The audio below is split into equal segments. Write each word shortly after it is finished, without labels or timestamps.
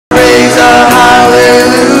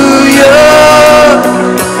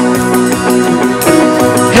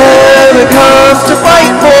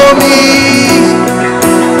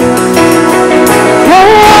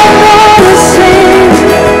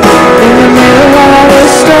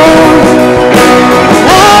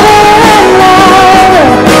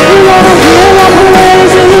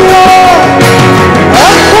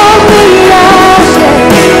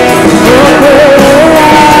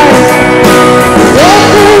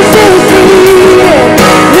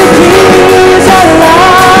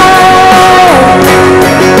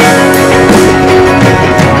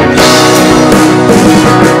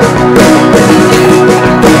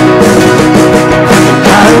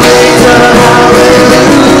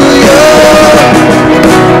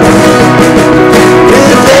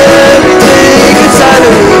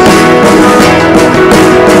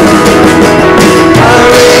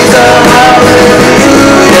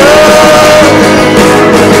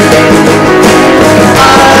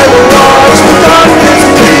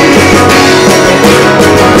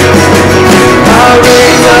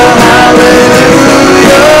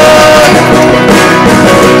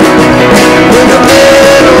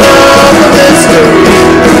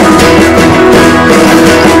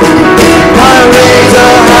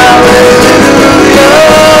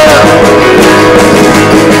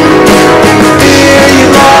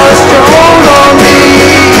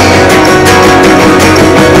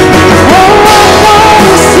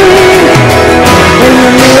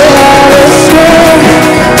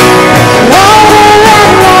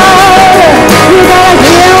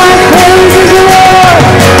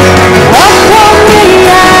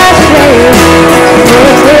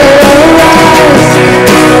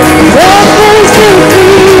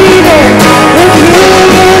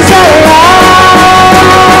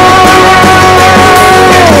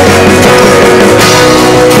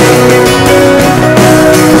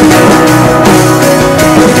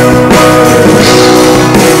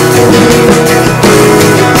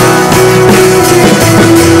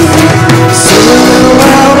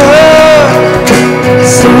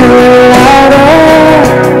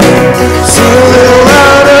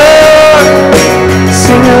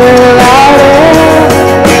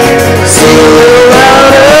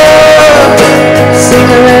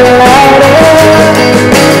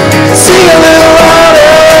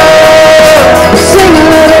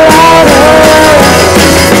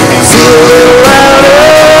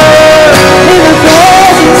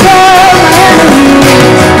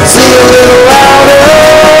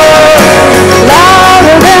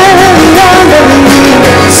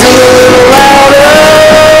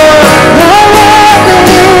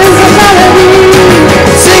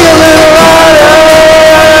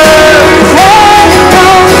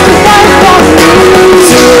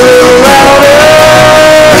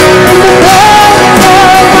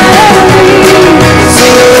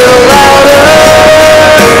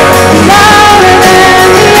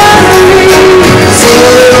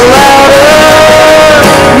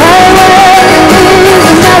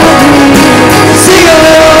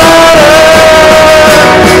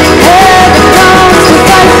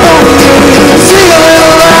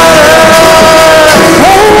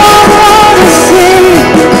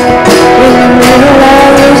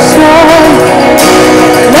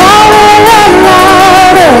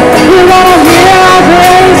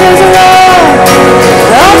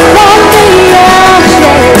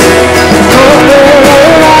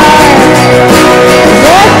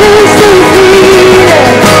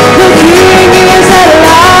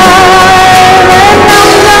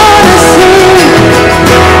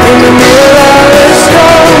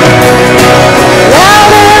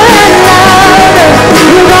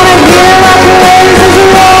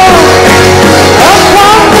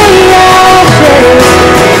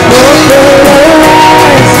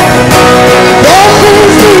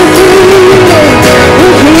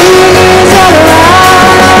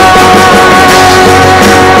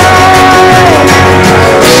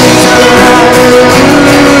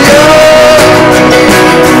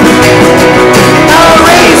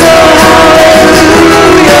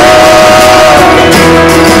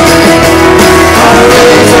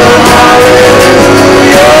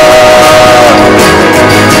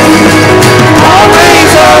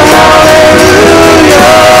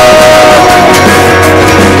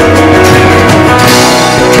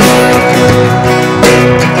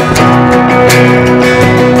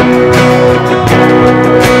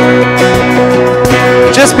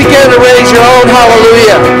your own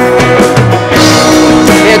hallelujah.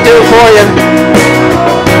 Can't do it for you.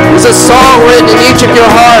 There's a song written in each of your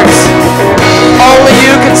hearts. Only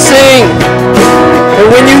you can sing. And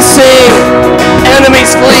when you sing,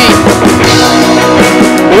 enemies flee.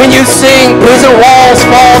 When you sing, prison walls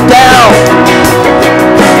fall down.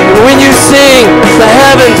 And when you sing, the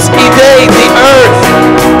heavens evade the earth.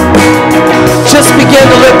 Just begin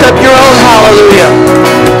to lift up your own hallelujah.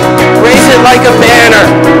 Raise it like a banner.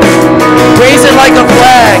 Raise it like a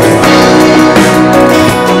flag.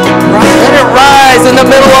 Let it rise in the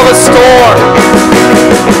middle of a storm.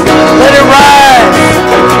 Let it rise.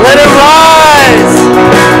 Let it rise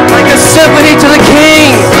like a symphony to the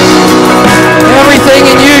King. Everything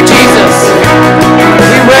in you, Jesus.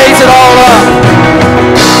 We raise it all up.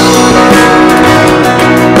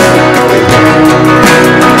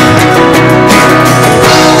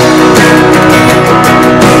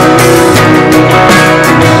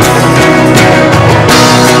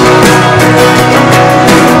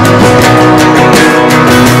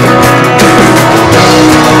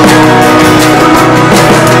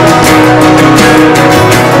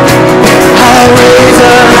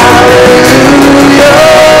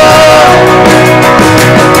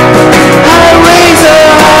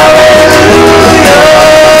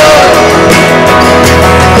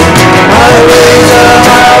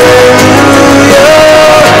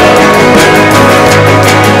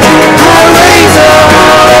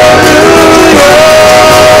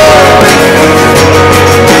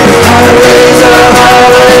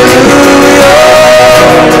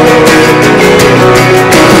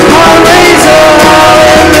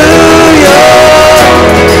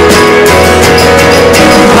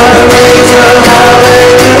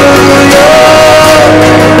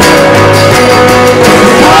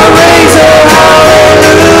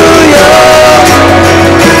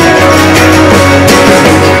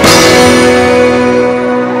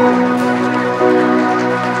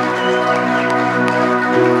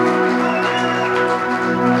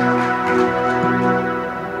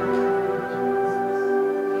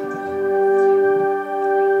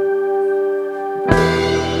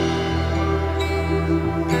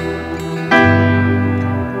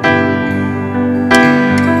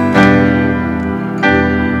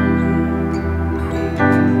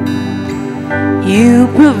 You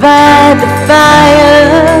provide the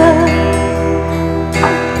fire,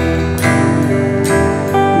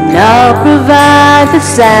 and I'll provide the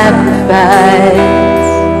sacrifice.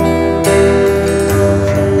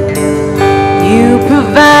 You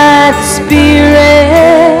provide the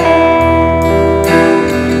spirit,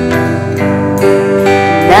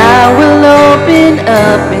 and I will open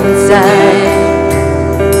up inside.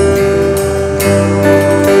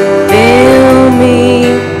 Fill me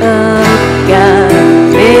up, God,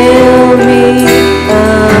 fill me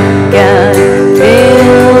up, God,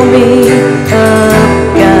 fill me up,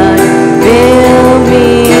 God, fill me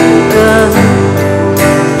up,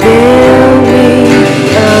 fill me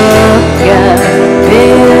up, God,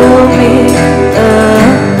 fill me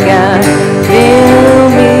up, God, fill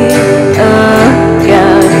me up,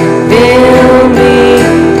 God, fill me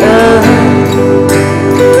up.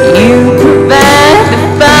 You provide the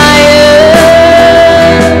fire,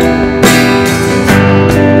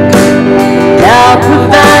 I'll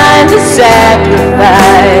provide the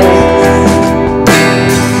sacrifice.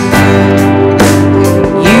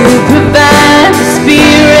 You provide the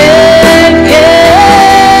spirit, yeah.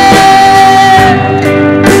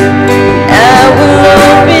 I will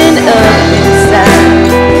open up inside.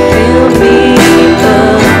 Fill me up, God.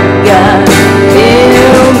 Fill me up, God. Fill me up, God. Fill me up. Fill me up, God. Fill me up, God.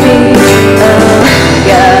 Fill me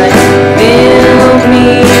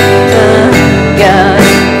up, God.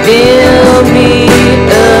 Fill me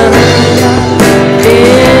up.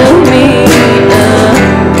 Fill me up, God. Fill me up,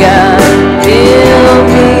 God. Fill me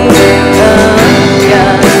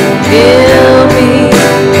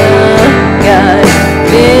up, God.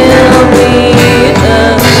 Fill me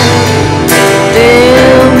up.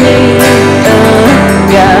 Fill me up,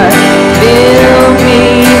 God. Fill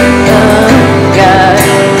me up, God.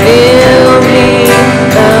 Fill me up,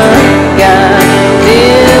 God.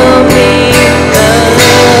 Fill me up.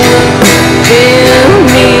 Fill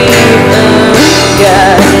me up,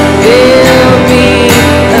 God. Fill me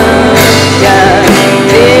up, God.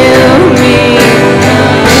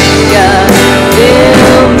 Fill me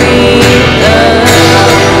up, God.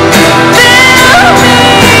 Fill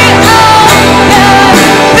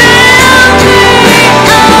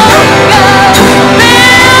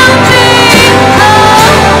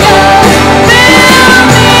me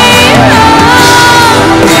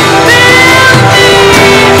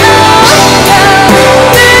up. Fill me up, God.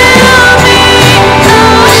 Fill me up,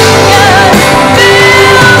 God.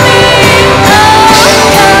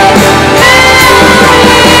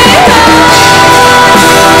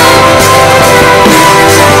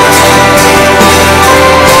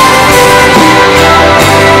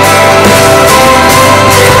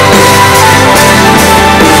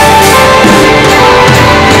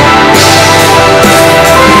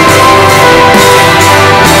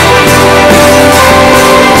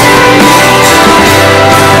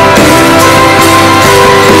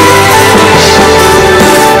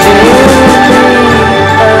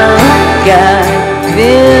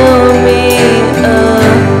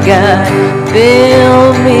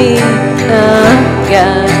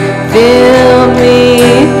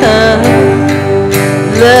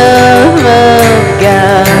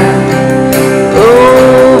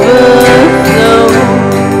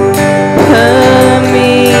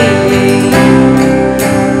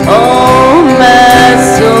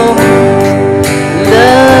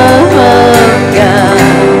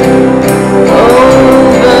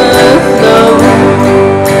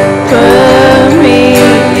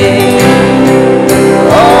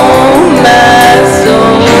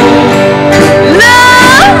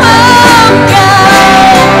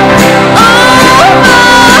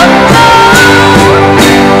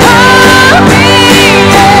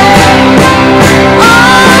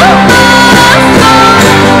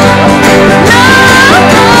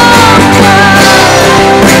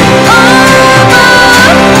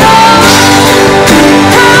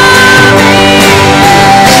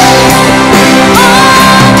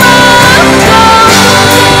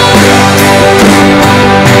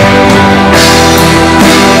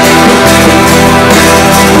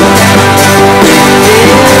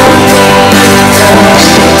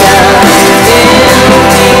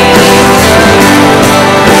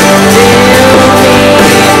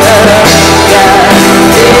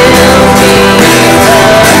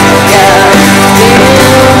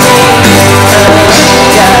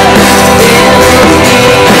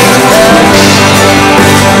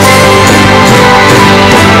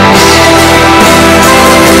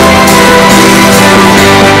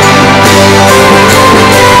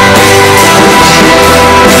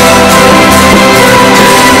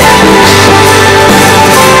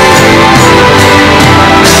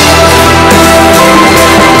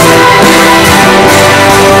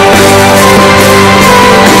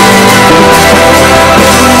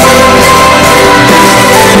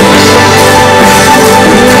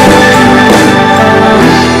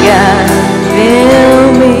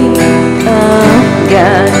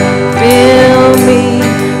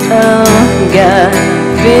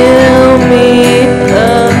 fill me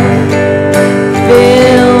up,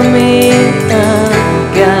 fill me up,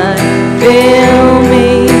 God, fill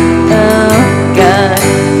me up, God,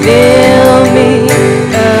 fill me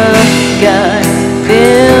up, God,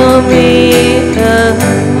 fill me up,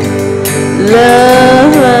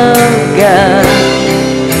 love of God,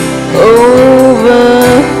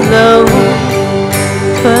 overflow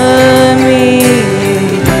for me,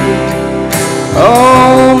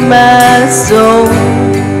 oh my soul,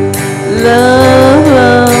 love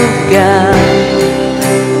of God,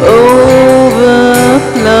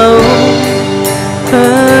 overflow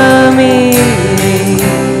for me,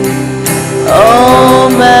 oh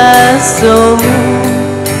my soul,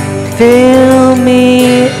 fill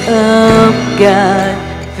me up, God,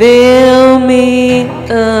 fill me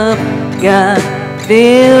up, God,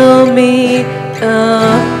 fill me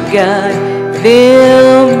up, God,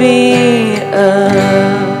 fill me up.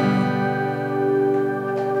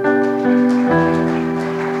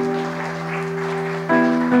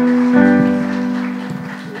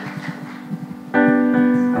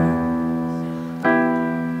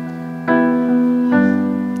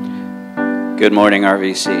 Good morning,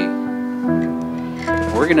 RVC.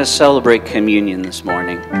 We're going to celebrate communion this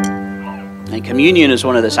morning. And communion is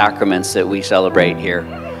one of the sacraments that we celebrate here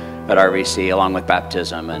at RVC, along with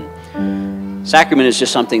baptism. And sacrament is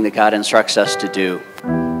just something that God instructs us to do,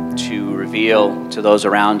 to reveal to those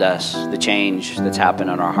around us the change that's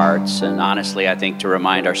happened in our hearts. And honestly, I think to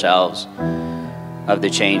remind ourselves of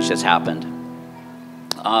the change that's happened.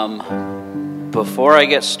 Before I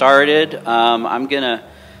get started, I'm going to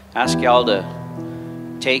ask y'all to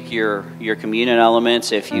take your communion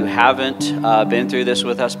elements. If you haven't been through this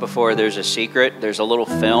with us before, there's a secret. There's a little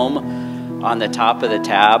film on the top of the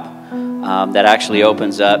tab that actually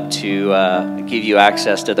opens up to give you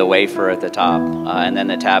access to the wafer at the top. And then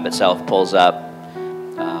the tab itself pulls up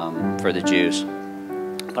for the juice.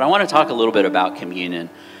 But I want to talk a little bit about communion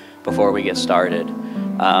before we get started.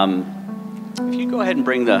 If you go ahead and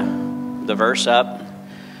bring the verse up.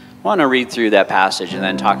 I want to read through that passage and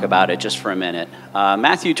then talk about it just for a minute.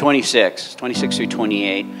 Matthew 26 through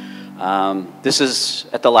 28. This is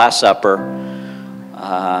at the Last Supper,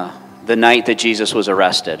 the night that Jesus was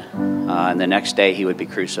arrested. And the next day he would be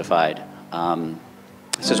crucified.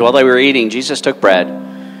 It says, while they were eating, Jesus took bread.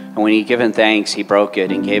 And when he had given thanks, he broke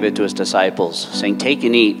it and gave it to his disciples, saying, take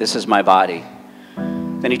and eat, this is my body.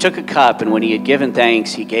 Then he took a cup, and when he had given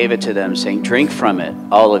thanks, he gave it to them, saying, drink from it,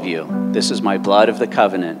 all of you. This is my blood of the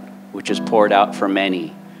covenant, which is poured out for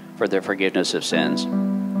many for the forgiveness of sins.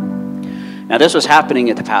 Now this was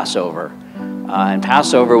happening at the Passover. And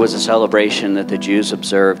Passover was a celebration that the Jews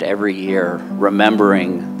observed every year,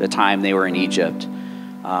 remembering the time they were in Egypt.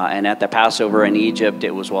 And at the Passover in Egypt,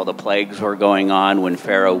 it was while the plagues were going on, when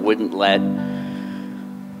Pharaoh wouldn't let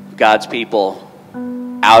God's people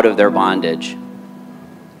out of their bondage.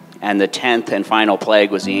 And the 10th and final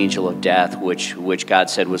plague was the angel of death, which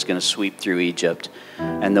God said was going to sweep through Egypt.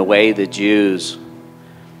 And the way the Jews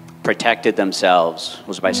protected themselves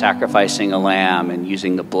was by sacrificing a lamb and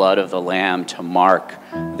using the blood of the lamb to mark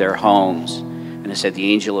their homes. And it said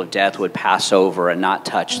the angel of death would pass over and not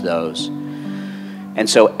touch those. And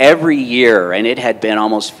so every year, and it had been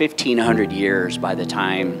almost 1,500 years by the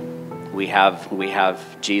time we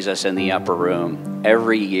have Jesus in the upper room.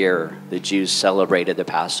 Every year, the Jews celebrated the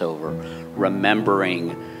Passover,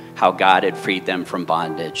 remembering how God had freed them from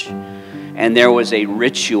bondage. And there was a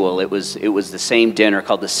ritual. It was the same dinner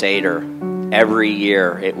called the Seder. Every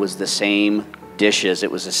year, it was the same dishes.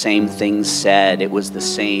 It was the same things said. It was the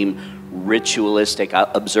same ritualistic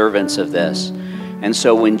observance of this. And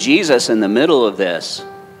so when Jesus, in the middle of this,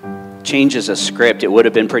 changes a script, it would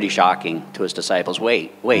have been pretty shocking to his disciples.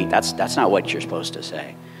 Wait, that's not what you're supposed to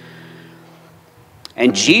say.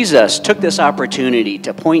 And Jesus took this opportunity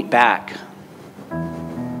to point back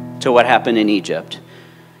to what happened in Egypt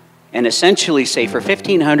and essentially say, for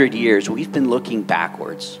 1,500 years, we've been looking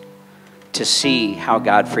backwards to see how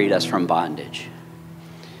God freed us from bondage.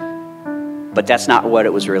 But that's not what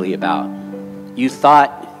it was really about. You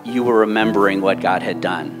thought you were remembering what God had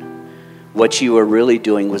done. What you were really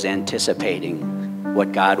doing was anticipating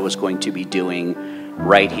what God was going to be doing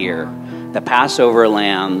right here. The Passover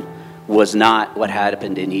lamb was not what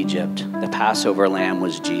happened in Egypt. The Passover lamb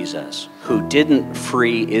was Jesus, who didn't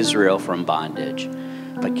free Israel from bondage,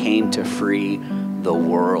 but came to free the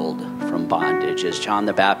world from bondage. As John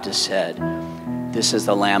the Baptist said, this is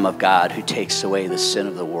the Lamb of God who takes away the sin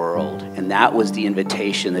of the world. And that was the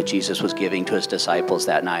invitation that Jesus was giving to his disciples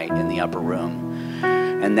that night in the upper room.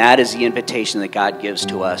 And that is the invitation that God gives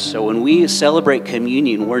to us. So when we celebrate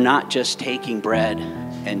communion, we're not just taking bread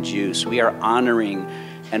and juice. We are honoring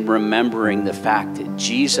and remembering the fact that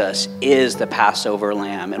Jesus is the Passover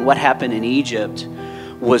lamb. And what happened in Egypt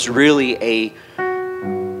was really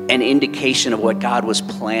an indication of what God was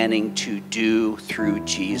planning to do through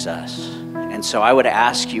Jesus. And so I would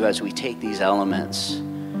ask you, as we take these elements,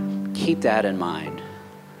 keep that in mind.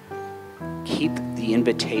 Keep the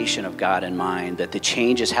invitation of God in mind, that the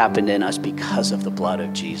change has happened in us because of the blood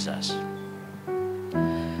of Jesus.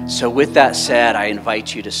 So with that said, I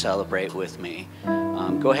invite you to celebrate with me.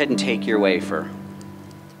 Go ahead and take your wafer.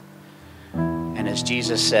 And as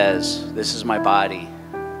Jesus says, this is my body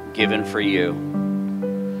given for you.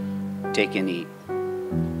 Take and eat.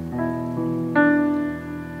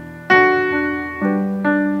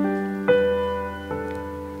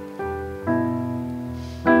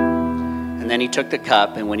 And then he took the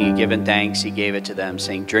cup, and when he had given thanks, he gave it to them,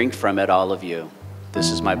 saying, drink from it, all of you.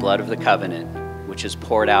 This is my blood of the covenant, which is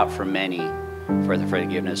poured out for many for the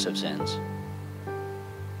forgiveness of sins.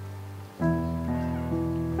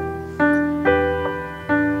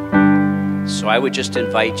 So I would just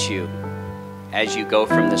invite you, as you go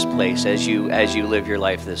from this place, as you live your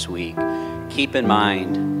life this week, keep in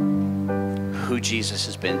mind who Jesus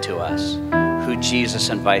has been to us, who Jesus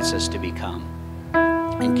invites us to become,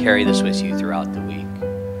 and carry this with you throughout the week.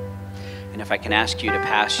 And if I can ask you to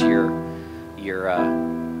pass your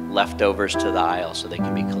leftovers to the aisle so they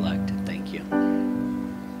can be collected. Thank you.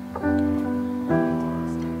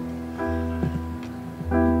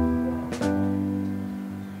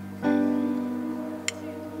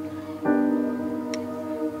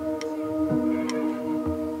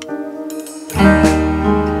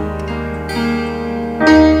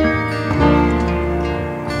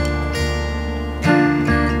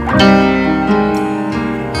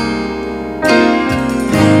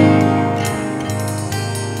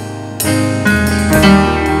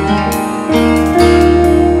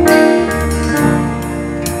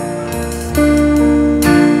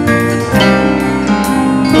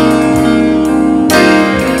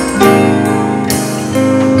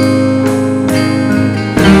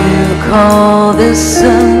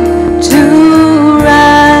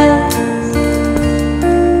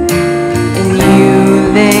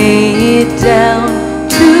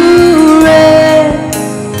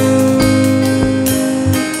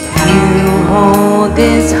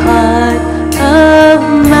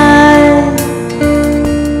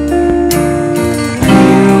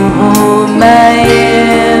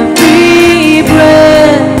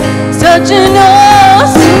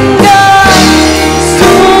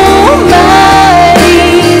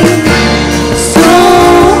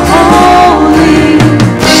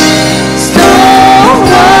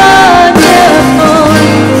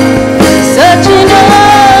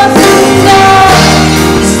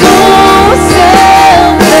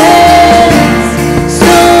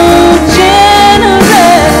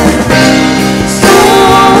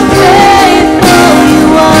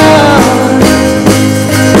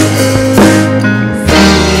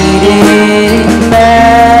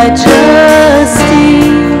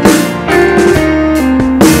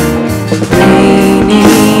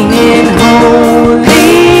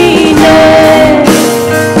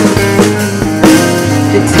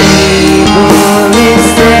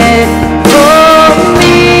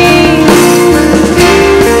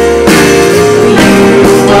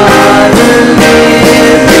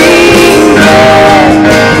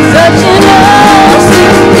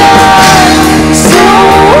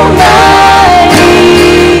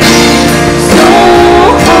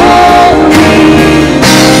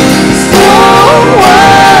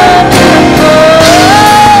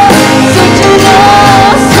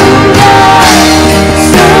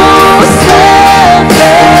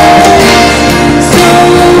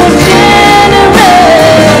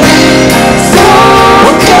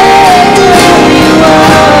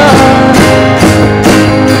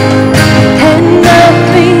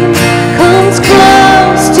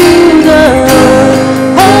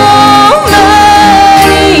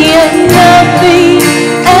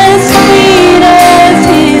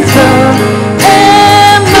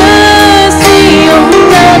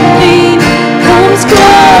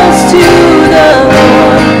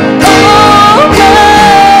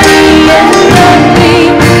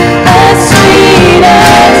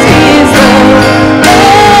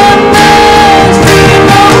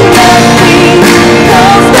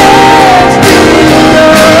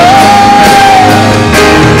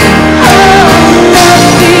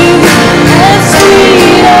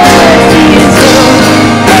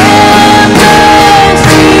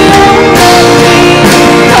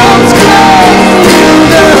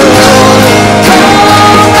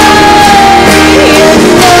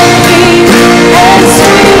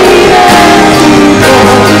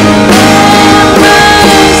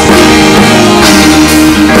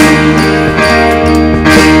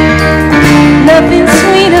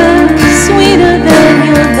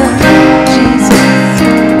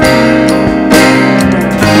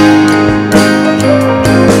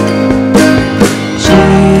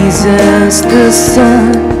 was the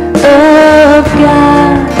Son of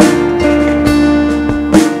God,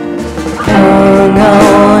 hung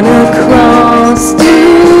on a cross to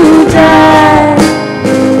die,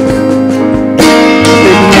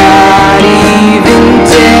 but not even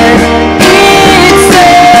death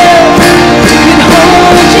itself could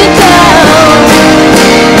hold you down.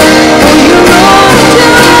 For you rose to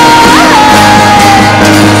life,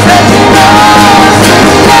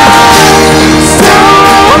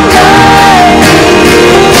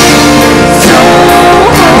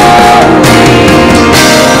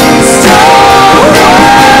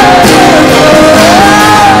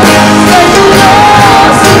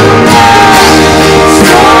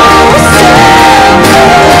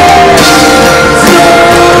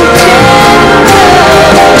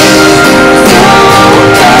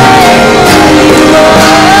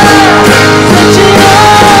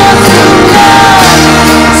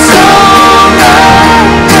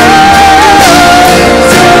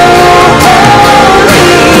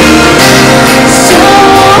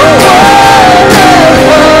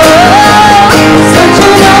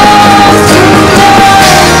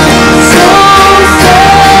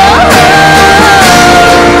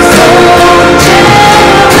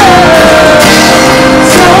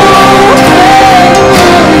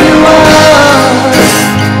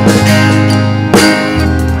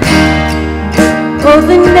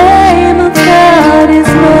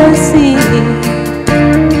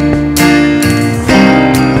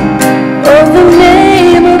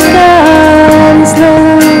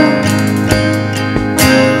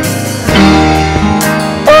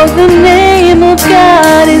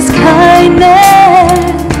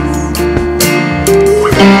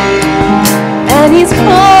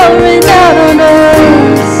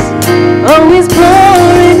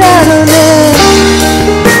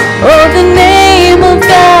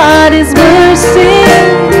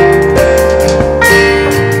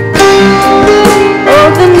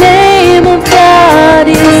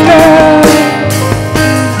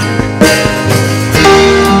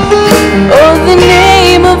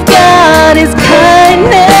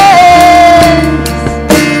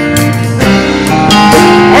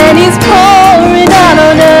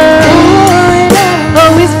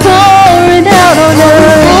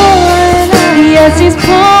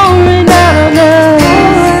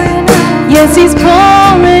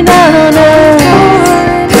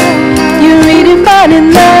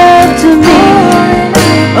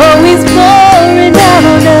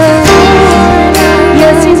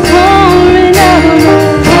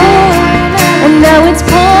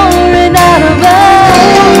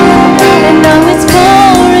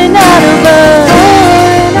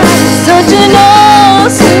 such an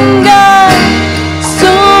awesome love,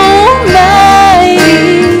 so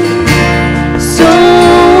mighty, so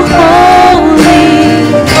holy,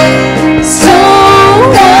 so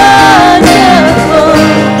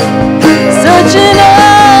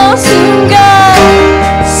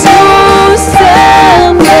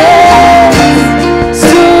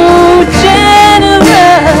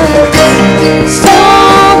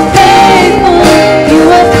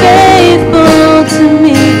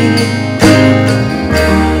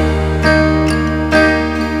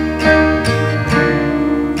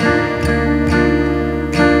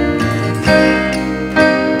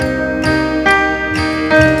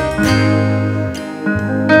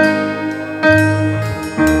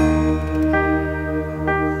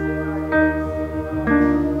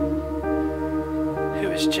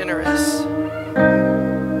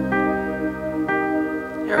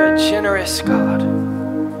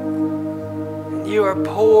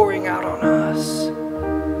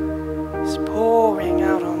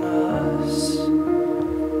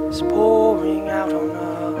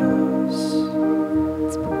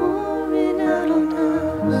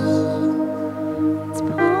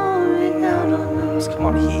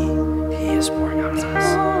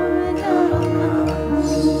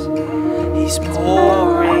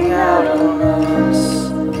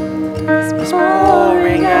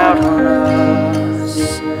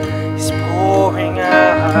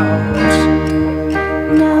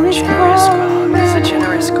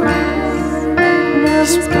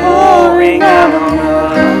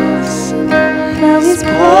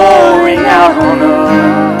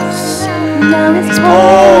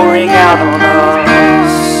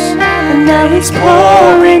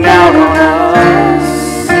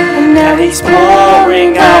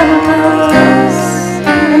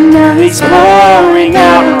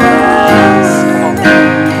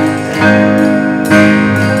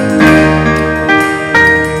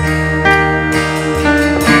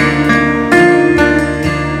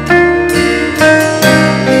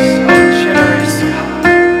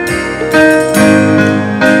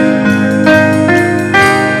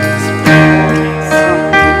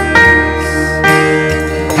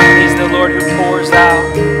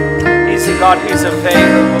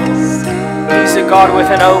God, with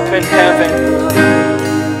an open heaven.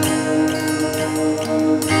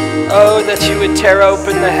 Oh, that you would tear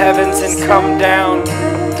open the heavens and come down.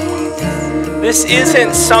 This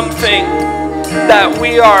isn't something that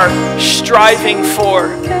we are striving for.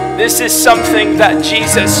 This is something that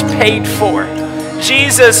Jesus paid for.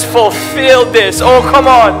 Jesus fulfilled this. Oh, come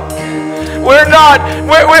on. We're not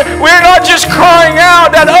just crying out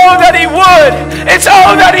that, oh, that he would. It's,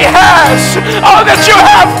 oh, that he has. Oh, that you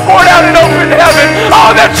have poured out an open heaven.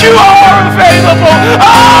 Oh, that you are available.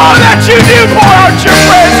 Oh, that you do pour out your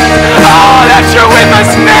presence. Oh, that you're with us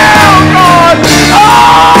now, God.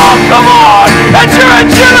 Oh, come on. That you're a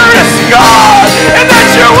generous God. And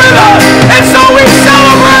that you're with us. And so we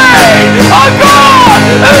celebrate a God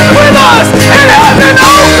who's with us and has an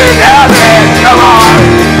open heaven. Come on.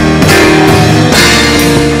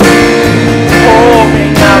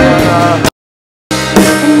 Pouring out of us.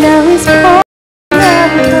 Now he's pouring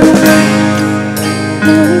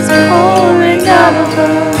out of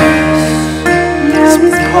us. Now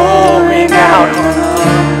he's pouring out of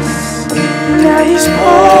us. Now he's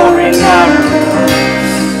pouring out on us.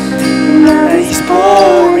 Now he's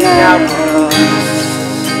pouring out of us. Now he's pouring out on us.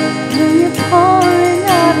 Now you're pouring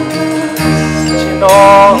out of us. An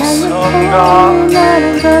awesome God.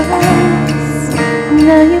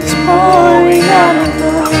 Now you're pouring out of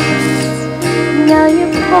us. Now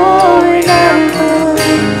you're pouring out of us.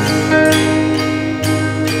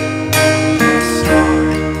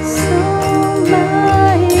 So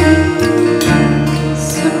mighty,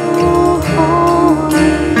 so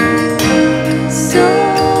holy, so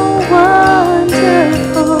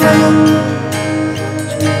wonderful,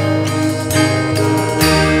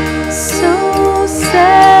 so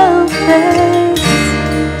selfless,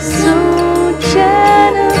 so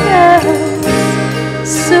generous,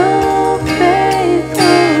 so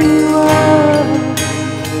faithful you are.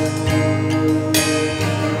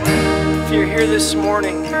 If you're here this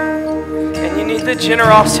morning and you need the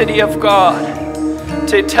generosity of God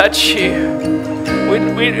to touch you,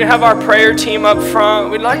 we have our prayer team up front.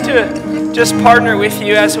 We'd like to just partner with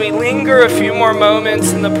you as we linger a few more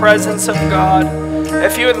moments in the presence of God.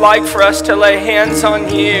 If you would like for us to lay hands on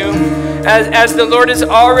you, as the Lord is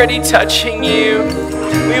already touching you,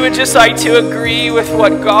 we would just like to agree with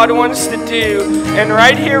what God wants to do. And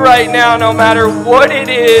right here, right now, no matter what it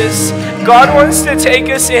is, God wants to take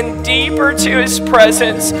us in deeper to His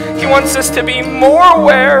presence. He wants us to be more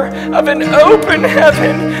aware of an open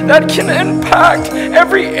heaven that can impact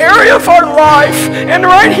every area of our life. And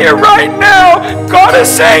right here, right now, God is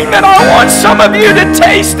saying that I want some of you to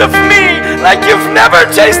taste of me like you've never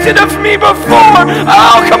tasted of me before.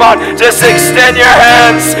 Oh, come on, just extend your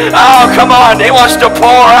hands. Oh, come on, He wants to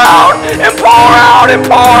pour out and pour out and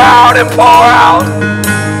pour out and pour out.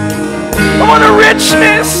 I want a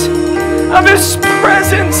richness of His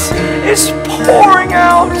presence is pouring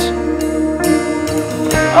out.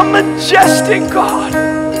 A majestic God.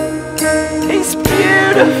 He's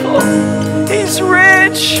beautiful. He's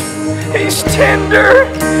rich. He's tender.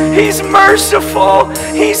 He's merciful.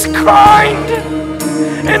 He's kind.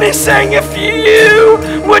 And He's saying, if you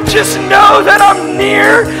would just know that I'm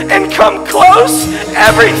near and come close,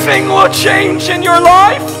 everything will change in your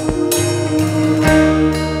life.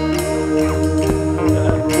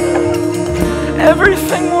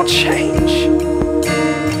 Everything will change.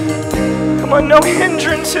 Come on, no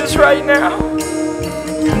hindrances right now.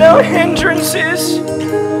 No hindrances.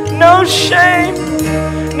 No shame.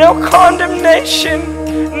 No condemnation.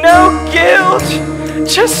 No guilt.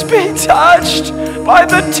 Just be touched by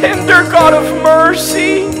the tender God of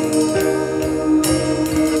mercy.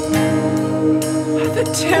 The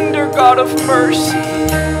tender God of mercy.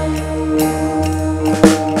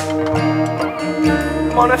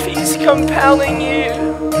 Come on, if He's compelling you,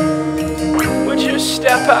 would you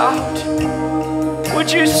step out?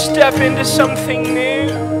 Would you step into something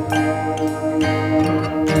new?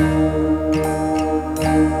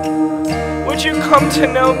 Would you come to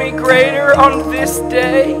know me greater on this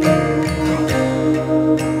day?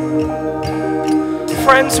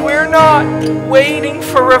 Friends, we're not waiting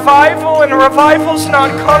for revival, and revival's not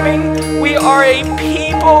coming. We are a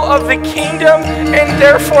people of the kingdom, and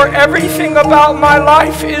therefore everything about my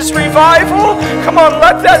life is revival. Come on,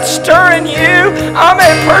 let that stir in you. I'm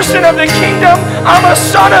a person of the kingdom. I'm a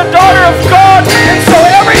son and daughter of God, and so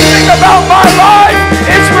everything about my life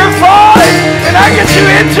is revived, and I get to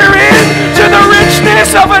enter into the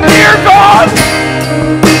richness of a near God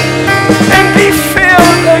and be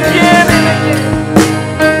filled again and again.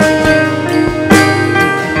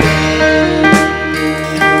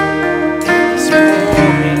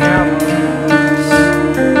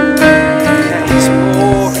 He's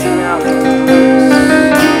pouring out of us.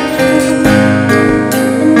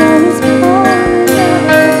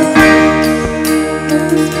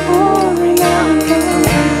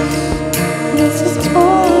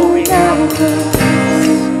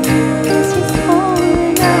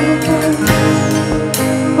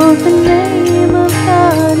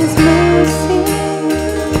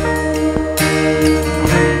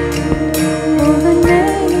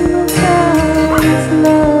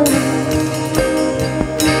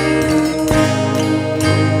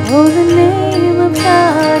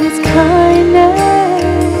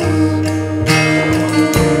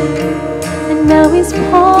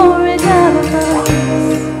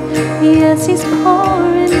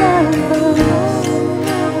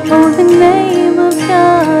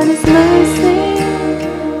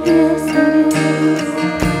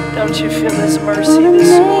 Don't you feel His mercy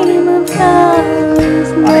this morning?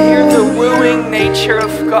 I hear the wooing nature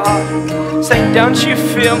of God saying, don't you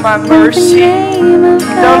feel my mercy?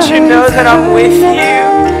 Don't you know that I'm with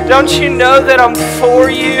you? Don't you know that I'm for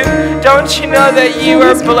you? Don't you know that you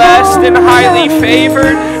are blessed and highly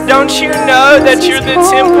favored? Don't you know that you're the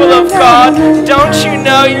temple of God? Don't you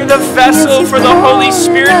know you're the vessel for the Holy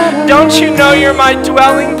Spirit? Don't you know you're my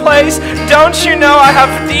dwelling place? Don't you know I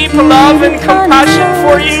have deep love and compassion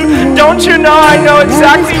for you? Don't you know I know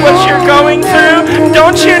exactly what you're going through?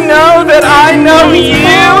 Don't you know that I know you?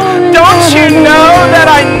 Don't you know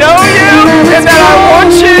that I know you and that I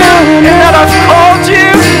want you and that I've called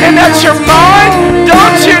you and that you're mine?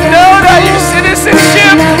 Don't you know that your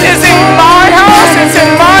citizenship is in my house? It's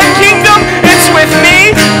in my kingdom. It's with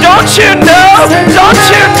me. Don't you know? Don't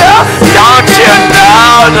you know? Don't you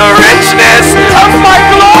know the richness of my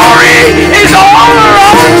glory is all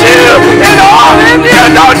around you and all in you?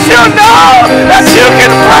 Don't you know that you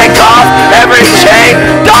can break off every chain?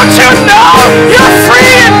 Don't you know you're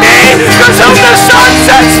free in me? Because whom the Son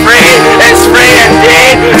sets free is free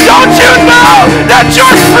indeed. Don't you know that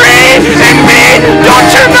you're free in me? Don't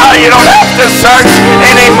you know you don't have to search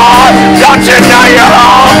anymore? Don't you know you're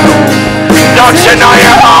home? Don't you know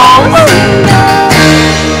you're home?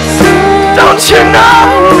 Don't you know?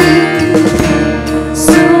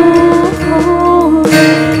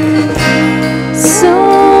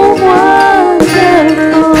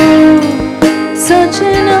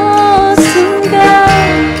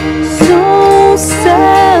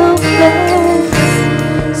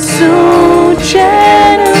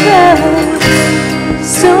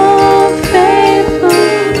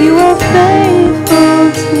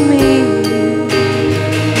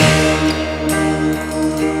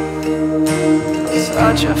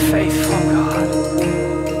 Such a faithful God.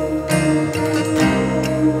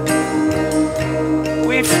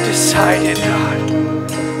 We've decided, God,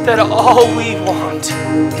 that all we want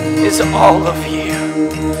is all of you.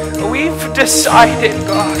 We've decided,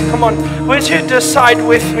 God, come on, would you decide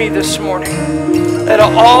with me this morning that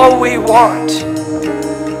all we want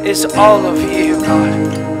is all of you,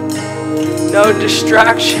 God. No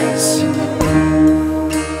distractions,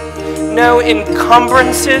 no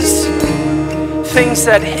encumbrances, things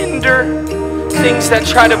that hinder, things that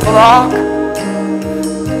try to block,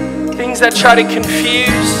 things that try to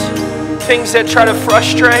confuse, things that try to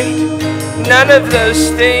frustrate. None of those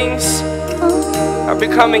things are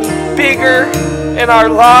becoming bigger in our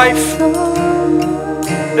life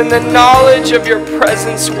than the knowledge of your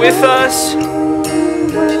presence with us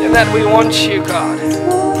and that we want you, God.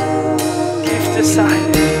 We've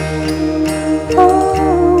decided.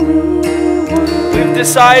 We've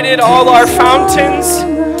decided all our fountains,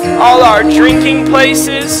 all our drinking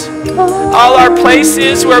places, all our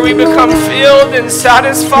places where we become filled and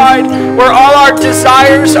satisfied, where all our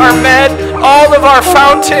desires are met, all of our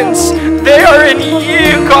fountains, they are in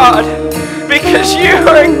you, God, because you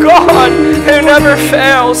are a God who never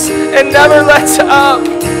fails and never lets up.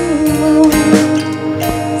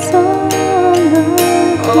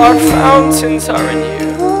 All our fountains are in you.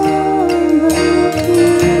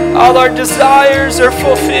 All our desires are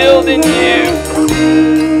fulfilled in you.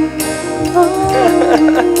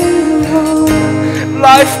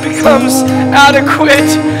 Life becomes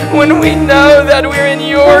adequate when we know that we're in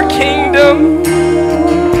your kingdom.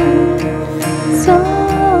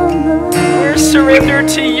 We're surrendered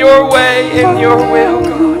to your way and your will,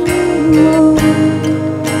 God.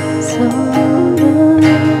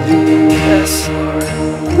 Yes,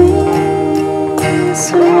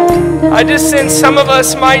 Lord. I just sense some of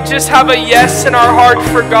us might just have a yes in our heart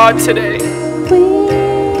for God today.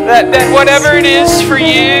 That whatever it is for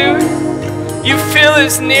you, you feel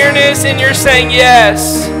His nearness and you're saying,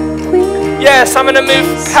 yes. Yes, I'm going to move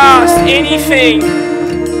past anything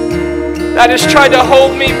that has tried to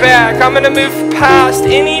hold me back. I'm going to move past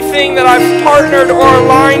anything that I've partnered or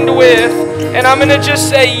aligned with. And I'm going to just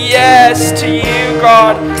say yes to you,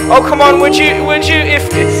 God. Oh, come on, would you,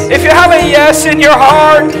 if you have a yes in your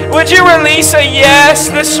heart, would you release a yes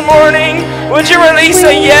this morning? Would you release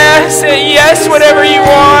a yes? A yes, whatever you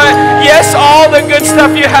want. Yes, all the good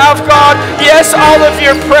stuff you have, God. Yes, all of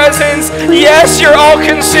your presence. Yes, your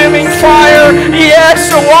all-consuming fire.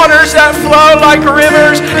 Yes, the waters that flow like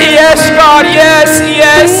rivers. Yes, God, yes,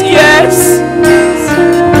 yes, yes.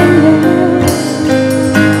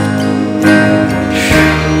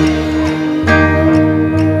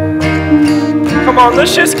 Come on,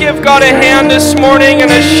 let's just give God a hand this morning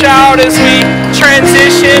and a shout as we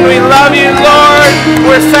transition. We love you, Lord.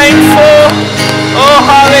 We're thankful. Oh,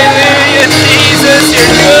 hallelujah, Jesus.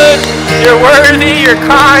 You're good. You're You're worthy. You're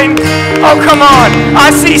kind. Oh, come on.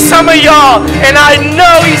 I see some of y'all, and I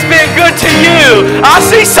know he's been good to you. I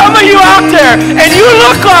see some of you out there, and you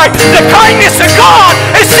look like the kindness of God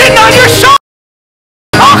is sitting on your shoulder.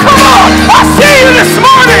 Oh, come on. I see you this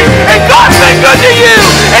morning, and God's been good to you,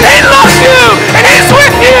 and he loves you, and he's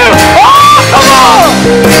with you. Oh, come on.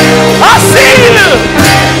 I see you.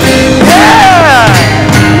 Yeah.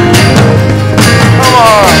 Come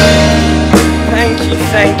on.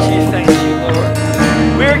 Thank you, Lord.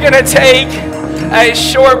 We're going to take a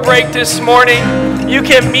short break this morning. You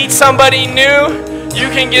can meet somebody new. You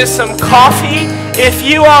can get some coffee. If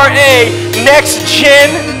you are a next gen,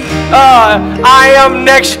 I am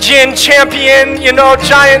next gen champion,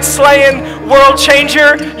 giant slaying world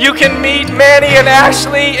changer, you can meet Manny and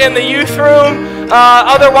Ashley in the youth room.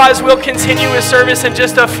 Otherwise, we'll continue with service in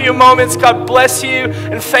just a few moments. God bless you,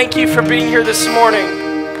 and thank you for being here this morning.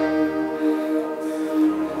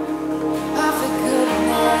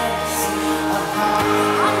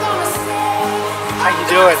 How you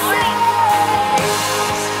doing?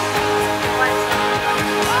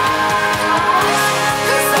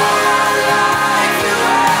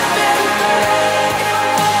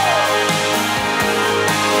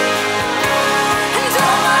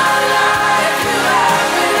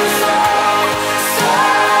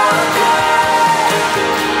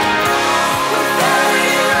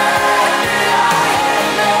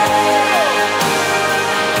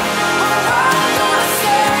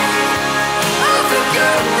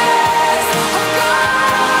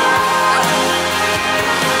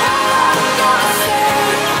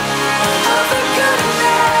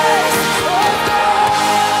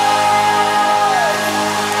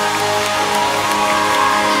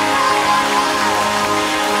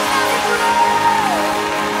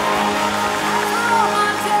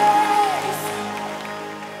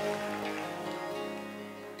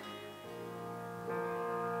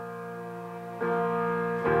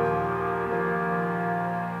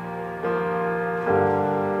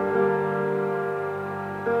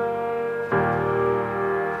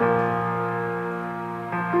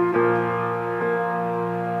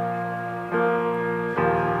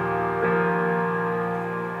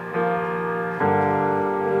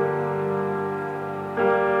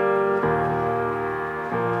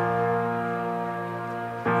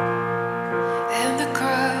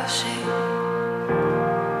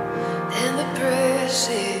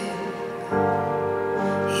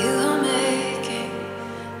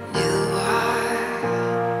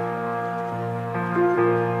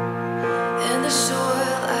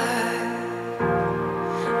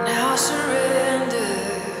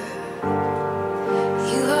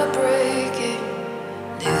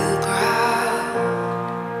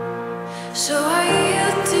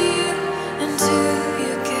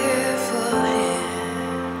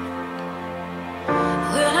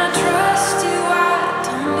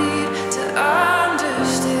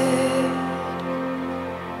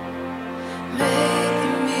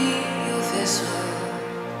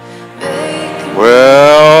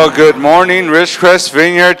 Good morning, Ridgecrest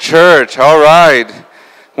Vineyard Church. All right.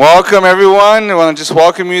 Welcome, everyone. I want to just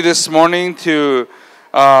welcome you this morning to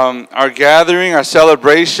our gathering, our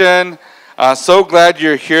celebration. So glad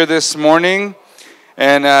you're here this morning.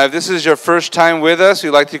 And if this is your first time with us,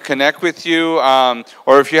 we'd like to connect with you.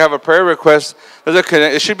 Or if you have a prayer request,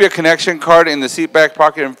 it should be a connection card in the seat back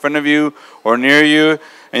pocket in front of you or near you.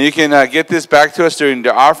 And you can get this back to us during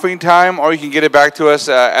the offering time, or you can get it back to us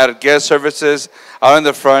at guest services out in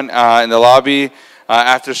the front in the lobby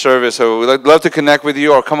after service. So we'd love to connect with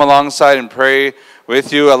you or come alongside and pray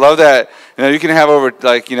with you. I love that you can have over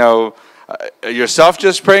yourself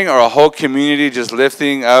just praying or a whole community just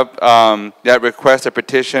lifting up that request, a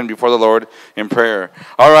petition before the Lord in prayer.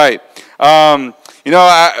 All right.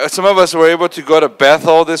 Some of us were able to go to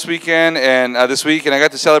Bethel this weekend and this week, and I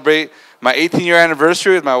got to celebrate my 18-year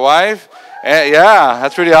anniversary with my wife. Yeah,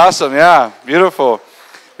 that's pretty awesome. Yeah, beautiful.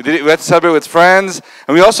 We had to celebrate with friends,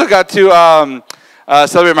 and we also got to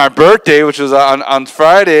celebrate my birthday, which was on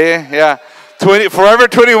Friday. Yeah, forever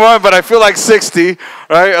 21, but I feel like 60.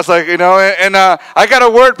 Right? I was like, and I got a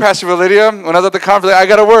word, Pastor Validia. When I was at the conference, I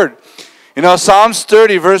got a word. Psalms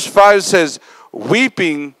 30, verse 5 says,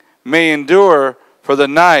 "Weeping may endure for the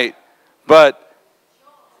night, but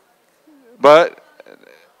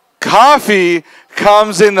coffee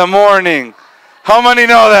comes in the morning." How many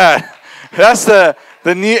know that? That's the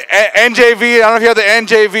new NJV. I don't know if you have the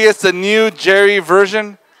NJV. It's the new Jerry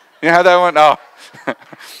version. You have that one? Oh.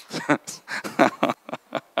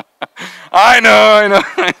 I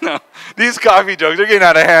know. These coffee jokes, they're getting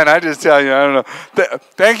out of hand. I just tell you, I don't know.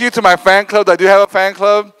 Thank you to my fan club. I do have a fan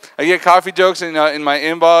club. I get coffee jokes in my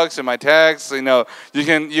inbox and my texts. You know, you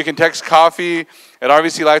can text coffee at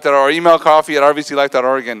rvclife.org or email coffee at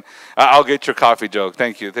rvclife.org, and I'll get your coffee joke.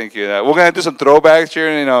 Thank you. We're gonna do some throwbacks here,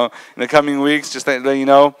 in the coming weeks. Just to let you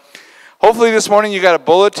know. Hopefully this morning you got a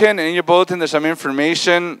bulletin, and in your bulletin there's some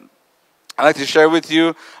information I'd like to share with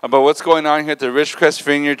you about what's going on here at the Ridgecrest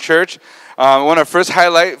Vineyard Church. I want to first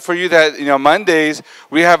highlight for you that, Mondays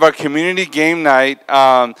we have our community game night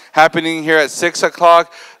happening here at 6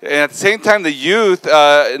 o'clock. And at the same time, the youth,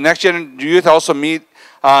 Next Gen youth also meet.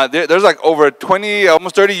 There's like over 20,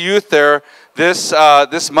 almost 30 youth there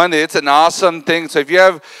this Monday. It's an awesome thing. So if you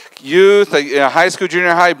have youth, like high school,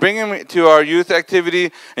 junior high, bring them to our youth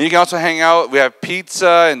activity, and you can also hang out. We have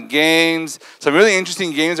pizza and games, some really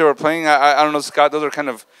interesting games that we're playing. I don't know, Scott, those are kind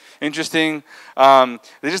of interesting. They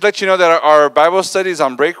just let you know that our Bible study is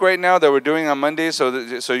on break right now that we're doing on Mondays,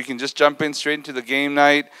 so you can just jump in straight into the game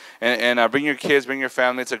night and bring your kids, bring your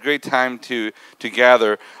family. It's a great time to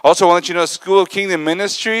gather. Also, I want to let you know, School of Kingdom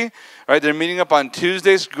Ministry, right? They're meeting up on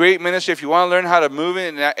Tuesdays. Great ministry. If you want to learn how to move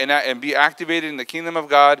in and be activated in the kingdom of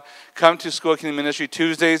God, come to School of Kingdom Ministry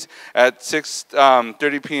Tuesdays at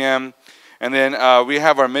 6:30 p.m. And then we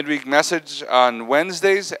have our midweek message on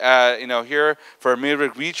Wednesdays, here for a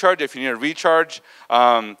midweek recharge. If you need a recharge,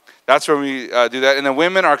 that's where we do that. And the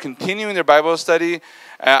women are continuing their Bible study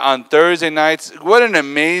on Thursday nights. What an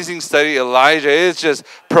amazing study, Elijah. It's just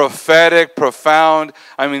prophetic, profound.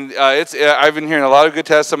 I mean, I've been hearing a lot of good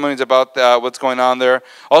testimonies about what's going on there.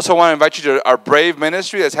 Also, want to invite you to our Brave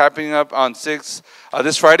Ministry that's happening up on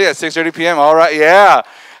this Friday at 6:30 p.m. All right, yeah.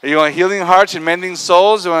 You want Healing Hearts and Mending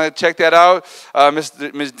Souls? You want to check that out?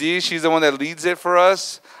 Miss D, she's the one that leads it for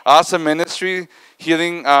us. Awesome ministry,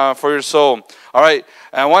 healing for your soul. All right,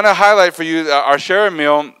 and I want to highlight for you our Share a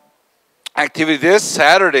Meal activity this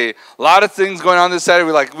Saturday. A lot of things going on this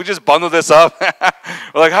Saturday. We just bundled this up.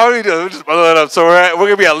 We're like, how do we do it? We just bundle it up. So we're going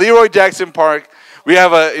to be at Leroy Jackson Park. We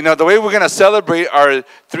have the way we're going to celebrate our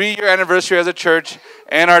 3-year anniversary as a church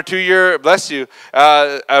and our 2-year, bless you,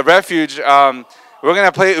 refuge. We're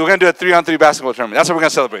gonna do a 3-on-3 basketball tournament. That's what we're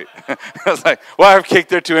gonna celebrate. I was like, well, I have cake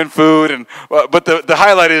there too and food, but the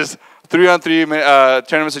highlight is 3-on-3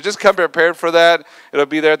 tournament. So just come prepared for that. It'll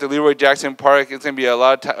be there at the Leroy Jackson Park. It's gonna be a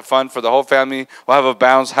lot of fun for the whole family. We'll have a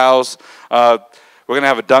bounce house. We're gonna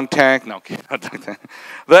have a dunk tank. No, not dunk tank.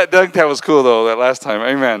 That dunk tank was cool though. That last time.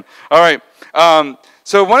 Amen. All right.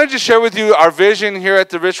 So I wanted to share with you our vision here at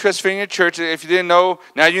the Ridgecrest Vineyard Church. If you didn't know,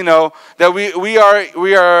 now you know that we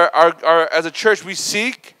are as a church, we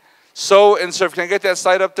seek, sow, and serve. Can I get that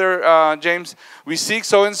slide up there, James? We seek,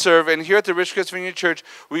 sow, and serve. And here at the Ridgecrest Vineyard Church,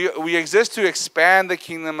 we exist to expand the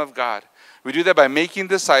kingdom of God. We do that by making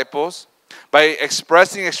disciples, by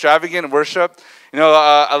expressing extravagant worship.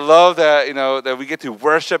 I love that, that we get to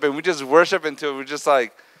worship, and we just worship until we're just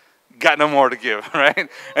like, got no more to give, right? And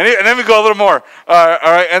then we go a little more. All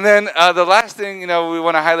right. And then the last thing, we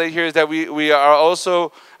want to highlight here is that we are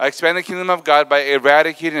also expanding the kingdom of God by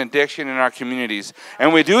eradicating addiction in our communities.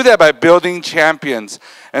 And we do that by building champions.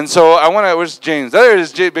 And so where's James? There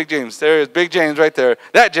is Big James. There is Big James right there.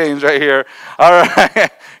 That James right here. All right.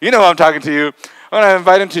 You know I'm talking to you. I want to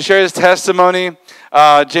invite him to share his testimony.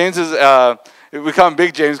 James is... we call him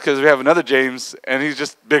Big James because we have another James, and he's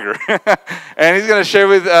just bigger. And he's going to share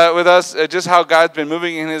with us just how God's been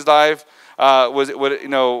moving in his life,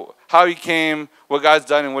 how he came, what God's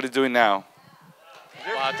done, and what he's doing now.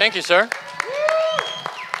 Thank you, sir.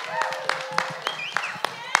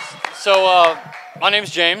 So my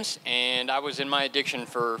name's James, and I was in my addiction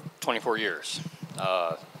for 24 years.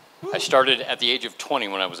 I started at the age of 20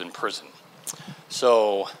 when I was in prison.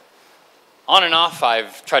 So on and off,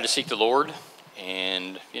 I've tried to seek the Lord,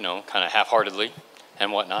 and, kind of half-heartedly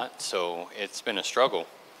and whatnot. So it's been a struggle.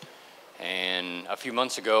 And a few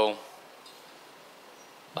months ago,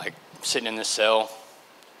 sitting in this cell,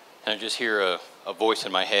 and I just hear a voice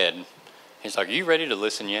in my head. He's like, are you ready to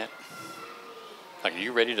listen yet? Are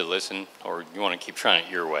you ready to listen, or you want to keep trying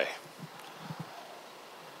it your way?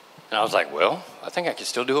 And I was like, well, I think I can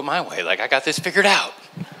still do it my way. I got this figured out.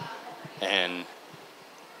 And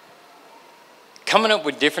coming up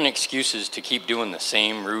with different excuses to keep doing the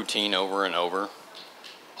same routine over and over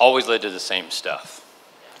always led to the same stuff.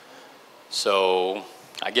 So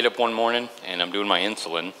I get up one morning and I'm doing my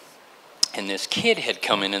insulin, and this kid had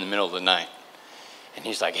come in the middle of the night, and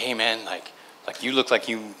he's like, hey man, you look like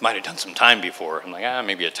you might have done some time before. I'm like,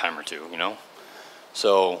 maybe a time or two,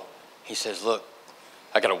 So he says, look,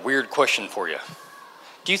 I got a weird question for you.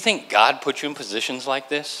 Do you think God put you in positions like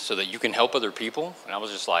this so that you can help other people? And I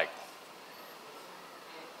was just like,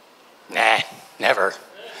 Nah, never.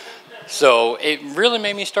 So it really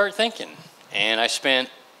made me start thinking. And I spent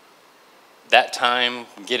that time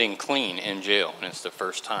getting clean in jail, and it's the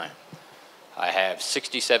first time. I have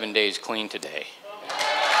 67 days clean today.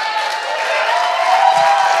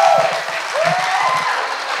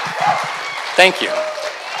 Thank you.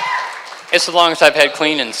 It's the longest I've had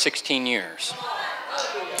clean in 16 years.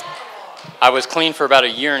 I was clean for about a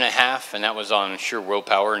year and a half, and that was on sheer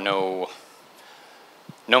willpower. No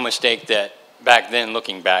mistake that back then,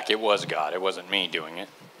 looking back, it was God. It wasn't me doing it.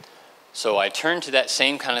 So I turned to that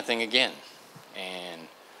same kind of thing again. And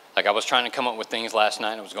like I was trying to come up with things last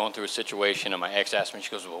night. I was going through a situation, and my ex asked me, she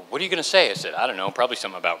goes, well, what are you going to say? I said, I don't know, probably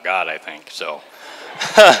something about God, I think. So,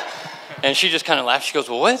 and she just kind of laughed. She goes,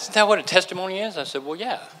 well, isn't that what a testimony is? I said, well,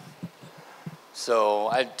 yeah. So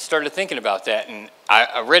I started thinking about that, and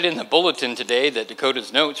I read in the bulletin today that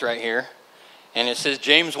Dakota's notes right here, and it says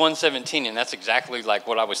James 1:17, and that's exactly like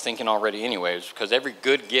what I was thinking already anyways, because every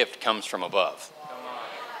good gift comes from above.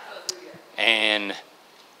 And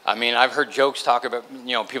I mean, I've heard jokes talk about,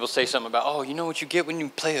 people say something about, oh, you know what you get when you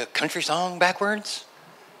play a country song backwards?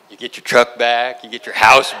 You get your truck back, you get your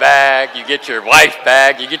house back, you get your wife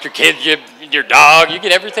back, you get your kids, your dog, you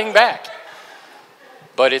get everything back.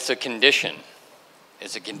 But it's a condition.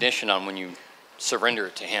 It's a condition on when you surrender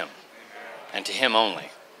it to Him and to Him only.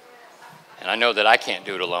 And I know that I can't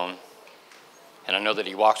do it alone. And I know that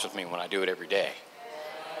He walks with me when I do it every day.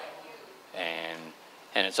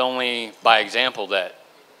 And it's only by example that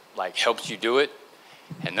helps you do it.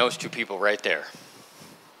 And those two people right there,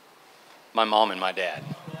 my mom and my dad.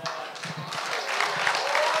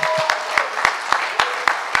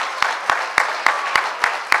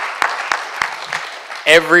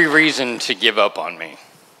 Every reason to give up on me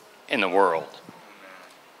in the world.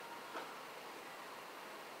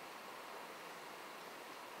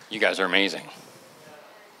 You guys are amazing.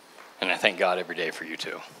 And I thank God every day for you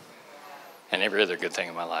too. And every other good thing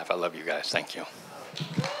in my life. I love you guys. Thank you.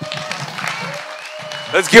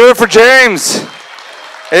 Let's give it for James.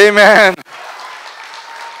 Amen.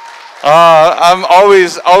 I'm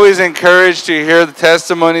always encouraged to hear the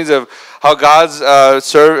testimonies of how God's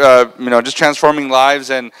just transforming lives,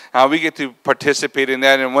 and how we get to participate in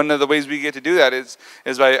that. And one of the ways we get to do that is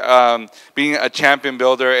by being a champion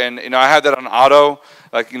builder. And I have that on auto.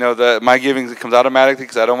 My giving comes automatically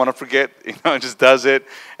because I don't want to forget. It just does it.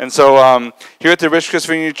 And so here at the Richcrest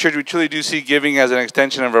Vineyard Church, we truly do see giving as an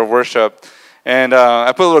extension of our worship. And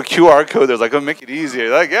I put a little QR code there. Like, oh, make it easier.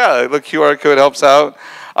 Yeah, the QR code helps out.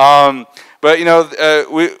 I'm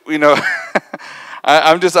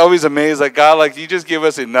just always amazed. God, you just give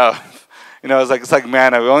us enough. It's like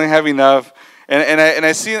manna. We only have enough. And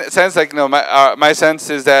I sense my sense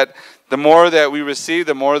is that the more that we receive,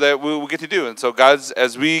 the more that we'll get to do. And so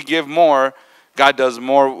as we give more, God does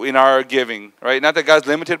more in our giving, right? Not that God's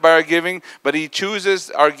limited by our giving, but He chooses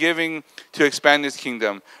our giving to expand His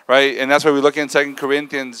kingdom, right? And that's why we look in 2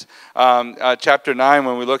 Corinthians chapter 9,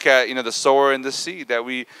 when we look at the sower and the seed, that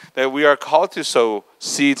we are called to sow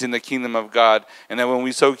seeds in the kingdom of God, and that when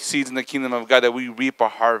we sow seeds in the kingdom of God, that we reap a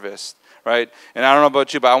harvest. Right? And I don't know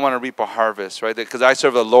about you, but I want to reap a harvest, right? Because I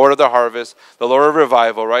serve the Lord of the harvest, the Lord of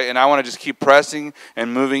revival, right? And I want to just keep pressing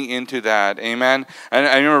and moving into that. Amen? And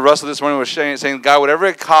I remember Russell this morning was saying, God, whatever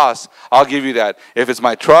it costs, I'll give you that. If it's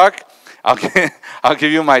my truck, I'll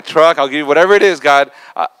give you my truck. I'll give you whatever it is, God.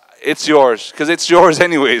 It's yours, because it's yours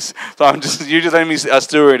anyways. So you're just letting me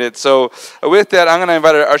steward it. So with that, I'm going to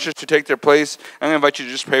invite our ushers to take their place. I'm going to invite you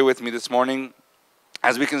to just pray with me this morning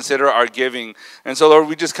as we consider our giving. And so, Lord,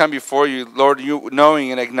 we just come before you, Lord, you knowing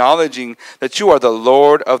and acknowledging that you are the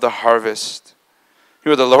Lord of the harvest.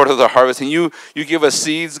 You are the Lord of the harvest. And you give us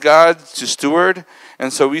seeds, God, to steward.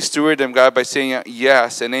 And so we steward them, God, by saying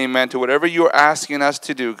yes and amen to whatever you're asking us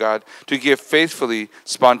to do, God, to give faithfully,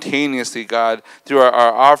 spontaneously, God, through our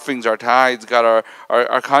offerings, our tithes, God,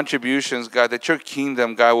 our contributions, God, that your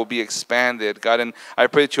kingdom, God, will be expanded, God. And I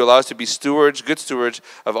pray that you allow us to be stewards, good stewards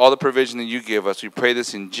of all the provision that you give us. We pray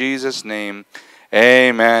this in Jesus' name.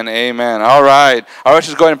 Amen, amen. All right. All right,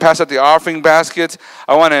 just go ahead and pass out the offering baskets.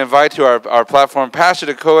 I want to invite to our platform Pastor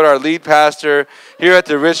Dakota, our lead pastor here at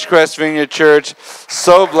the Richcrest Vineyard Church.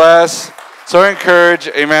 So blessed, so encouraged.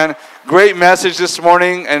 Amen. Great message this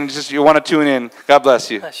morning, and just you want to tune in. God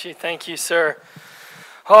bless you. Bless you. Thank you, sir.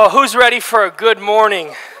 Oh, who's ready for a good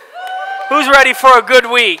morning? Who's ready for a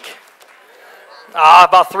good week?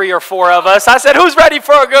 About 3 or 4 of us. I said, who's ready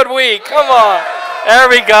for a good week? Come on. There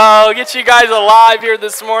we go. Get you guys alive here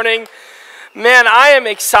this morning. Man, I am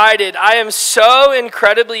excited. I am so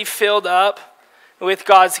incredibly filled up with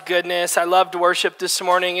God's goodness. I loved worship this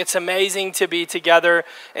morning. It's amazing to be together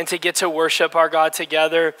and to get to worship our God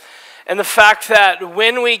together. And the fact that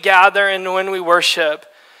when we gather and when we worship,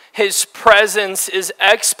 His presence is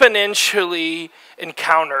exponentially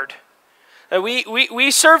encountered.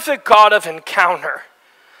 We serve the God of encounter.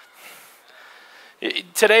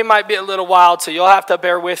 Today might be a little wild, so you'll have to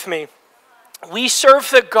bear with me. We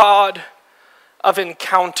serve the God of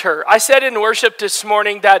encounter. I said in worship this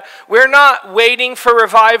morning that we're not waiting for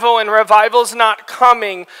revival and revival's not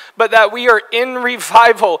coming, but that we are in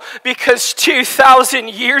revival because 2,000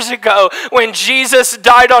 years ago when Jesus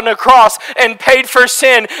died on the cross and paid for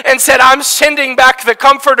sin and said, I'm sending back the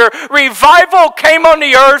Comforter, revival came on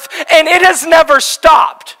the earth and it has never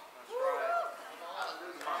stopped.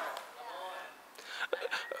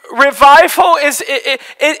 Revival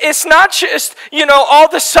it's not just, all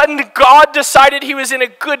of a sudden God decided He was in a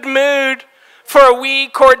good mood for a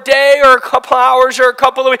week or a day or a couple hours or a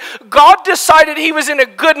couple of weeks. God decided He was in a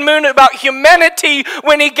good mood about humanity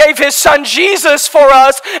when He gave His Son Jesus for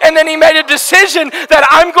us, and then He made a decision that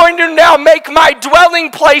I'm going to now make my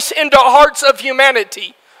dwelling place into hearts of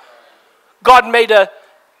humanity. God made a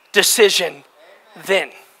decision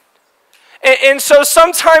then. And so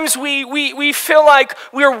sometimes we feel like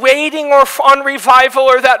we're waiting on revival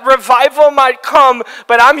or that revival might come.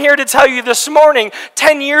 But I'm here to tell you this morning,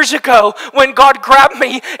 10 years ago, when God grabbed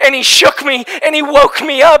me and He shook me and He woke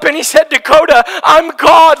me up and He said, Dakota, I'm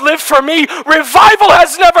God, live for me. Revival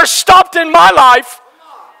has never stopped in my life.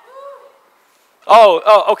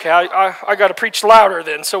 Oh, okay, I got to preach louder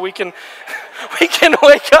then so we can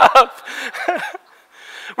wake up.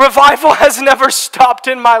 Revival has never stopped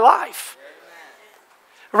in my life.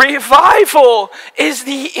 Revival is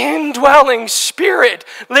the indwelling Spirit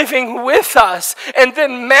living with us and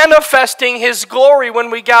then manifesting His glory when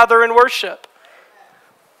we gather and worship.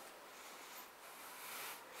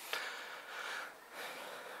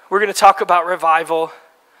 We're going to talk about revival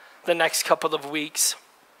the next couple of weeks.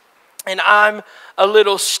 And I'm a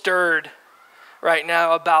little stirred right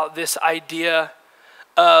now about this idea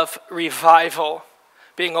of revival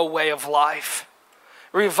being a way of life.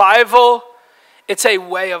 Revival, it's a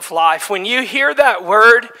way of life. When you hear that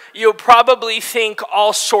word, you'll probably think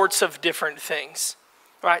all sorts of different things,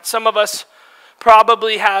 right? Some of us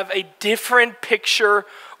probably have a different picture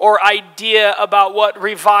or idea about what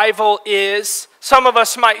revival is. Some of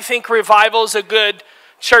us might think revival is a good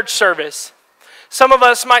church service. Some of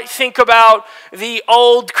us might think about the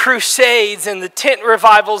old crusades and the tent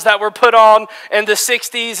revivals that were put on in the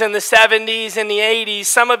 60s and the 70s and the 80s.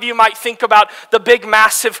 Some of you might think about the big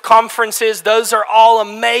massive conferences. Those are all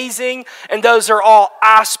amazing and those are all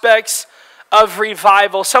aspects of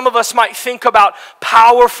revival. Some of us might think about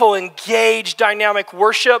powerful, engaged, dynamic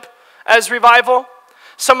worship as revival.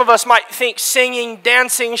 Some of us might think singing,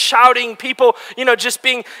 dancing, shouting, people, just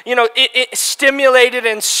being, stimulated,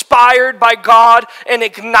 inspired by God and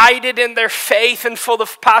ignited in their faith and full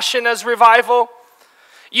of passion as revival.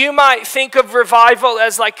 You might think of revival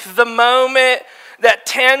as like the moment that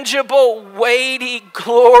tangible, weighty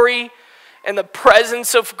glory and the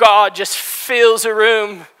presence of God just fills a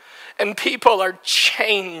room and people are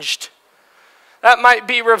changed. That might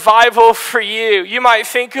be revival for you. You might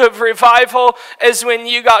think of revival as when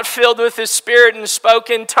you got filled with the Spirit and spoke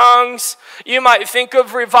in tongues. You might think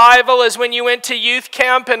of revival as when you went to youth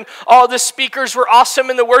camp and all the speakers were awesome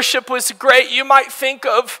and the worship was great. You might think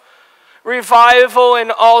of revival in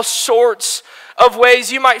all sorts of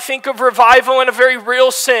ways. You might think of revival in a very real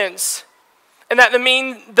sense. And that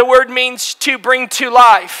the word means to bring to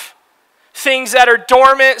life. Things that are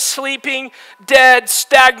dormant, sleeping, dead,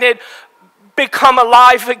 stagnant, become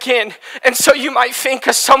alive again. And so you might think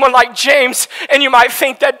of someone like James and you might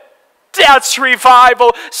think that's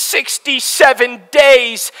revival. 67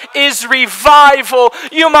 days is revival.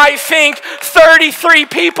 You might think 33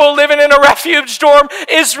 people living in a refuge dorm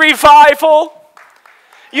is revival.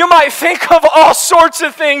 You might think of all sorts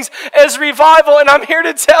of things as revival, and I'm here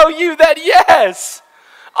to tell you that yes,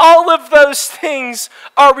 all of those things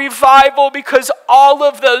are revival because all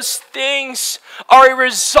of those things are a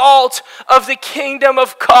result of the kingdom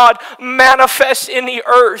of God manifest in the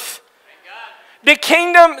earth. The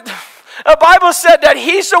kingdom, the Bible said that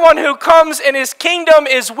He's the one who comes and His kingdom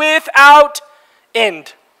is without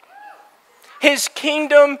end. His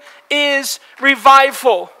kingdom is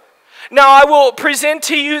revival. Now, I will present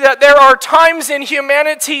to you that there are times in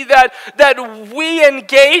humanity that we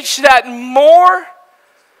engage that more,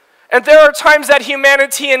 and there are times that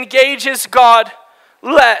humanity engages God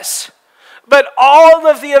less. But all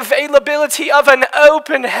of the availability of an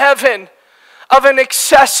open heaven, of an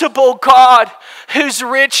accessible God who's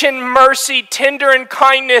rich in mercy, tender in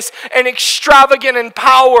kindness, and extravagant in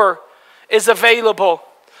power is available.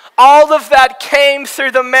 All of that came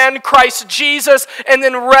through the man Christ Jesus and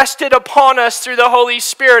then rested upon us through the Holy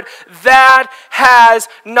Spirit. That has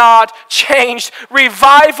not changed.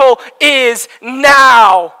 Revival is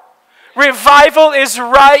now. Revival is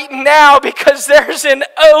right now because there's an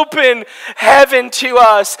open heaven to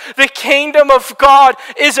us. The kingdom of God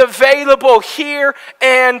is available here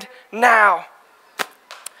and now.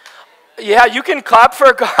 Yeah, you can clap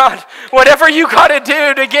for God. Whatever you got to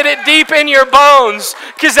do to get it deep in your bones,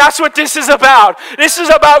 because that's what this is about. This is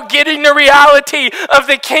about getting the reality of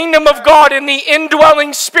the kingdom of God and the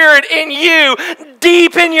indwelling spirit in you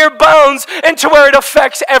deep in your bones and to where it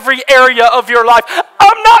affects every area of your life.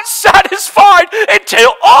 I'm not satisfied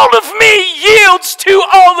until all of me yields to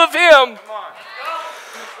all of Him.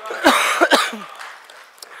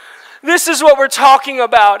 This is what we're talking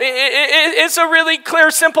about. It's a really clear,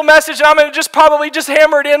 simple message, and I'm going to probably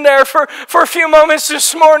hammer it in there for a few moments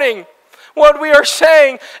this morning. What we are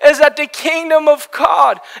saying is that the kingdom of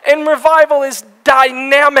God and revival is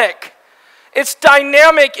dynamic. It's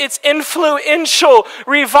dynamic. It's influential.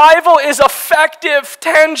 Revival is effective,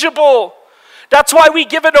 tangible. That's why we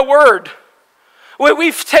give it a word.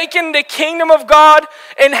 We've taken the kingdom of God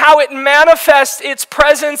and how it manifests its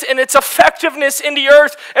presence and its effectiveness in the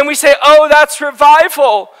earth, and we say, oh, that's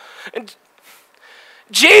revival.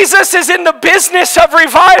 Jesus is in the business of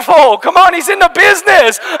revival. Come on, He's in the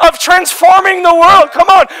business of transforming the world. Come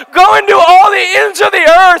on, go into all the ends of the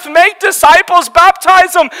earth, make disciples,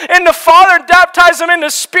 baptize them in the Father, and baptize them in the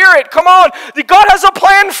Spirit. Come on, God has a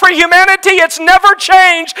plan for humanity. It's never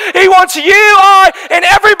changed. He wants you, I, and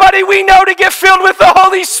everybody we know to get filled with the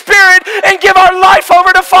Holy Spirit and give our life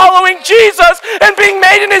over to following Jesus and being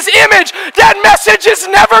made in His image. That message is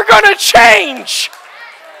never going to change.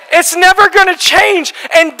 It's never going to change,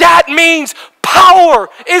 and that means power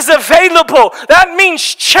is available. That means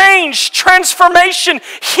change, transformation,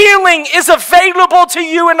 healing is available to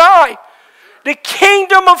you and I. The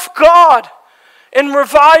kingdom of God and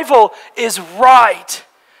revival is right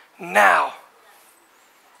now.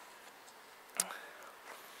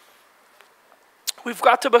 We've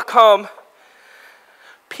got to become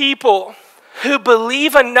people who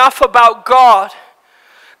believe enough about God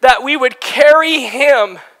that we would carry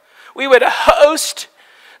Him. We would host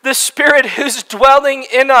the Spirit who's dwelling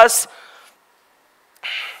in us.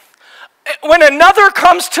 When another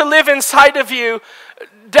comes to live inside of you,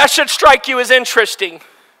 that should strike you as interesting.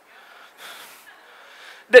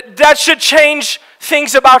 That should change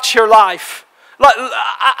things about your life.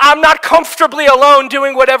 I'm not comfortably alone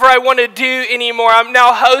doing whatever I want to do anymore. I'm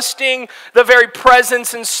now hosting the very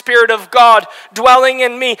presence and Spirit of God dwelling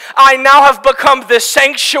in me. I now have become the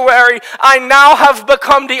sanctuary. I now have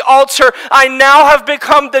become the altar. I now have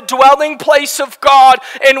become the dwelling place of God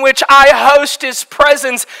in which I host His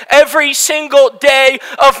presence every single day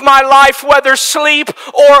of my life, whether sleep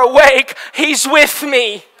or awake. He's with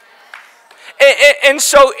me. And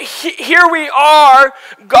so here we are,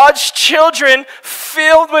 God's children,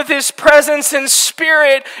 filled with His presence and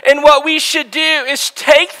Spirit. And what we should do is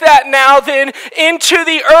take that now then into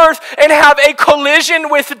the earth and have a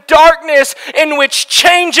collision with darkness in which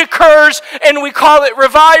change occurs, and we call it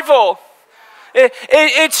revival.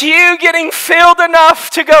 It's you getting filled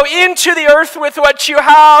enough to go into the earth with what you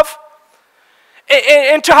have,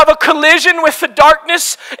 and to have a collision with the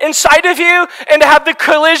darkness inside of you, and to have the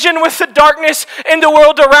collision with the darkness in the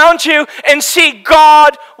world around you, and see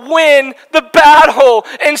God win the battle,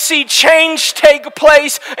 and see change take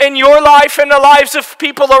place in your life and the lives of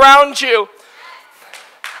people around you.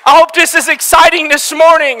 I hope this is exciting this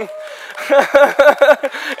morning.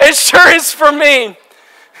 It sure is for me.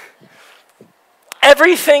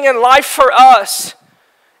 Everything in life for us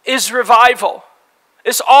is revival.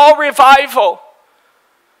 It's all revival.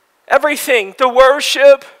 Everything, the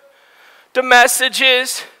worship, the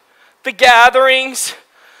messages, the gatherings,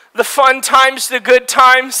 the fun times, the good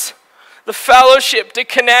times, the fellowship, the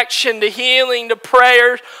connection, the healing, the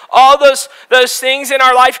prayers, all those things in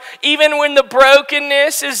our life, even when the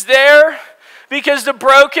brokenness is there, because the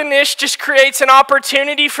brokenness just creates an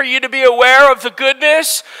opportunity for you to be aware of the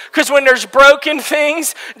goodness. Because when there's broken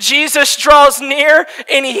things, Jesus draws near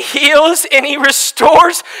and He heals and He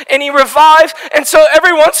restores and He revives. And so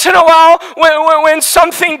every once in a while, when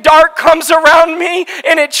something dark comes around me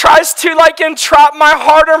and it tries to entrap my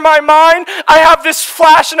heart or my mind, I have this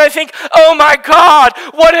flash and I think, oh my God,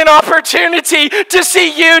 what an opportunity to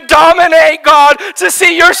see You dominate, God, to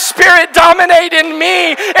see Your Spirit dominate in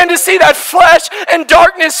me, and to see that flesh and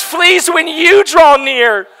darkness flees when You draw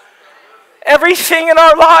near. Everything in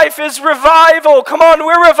our life is revival. Come on,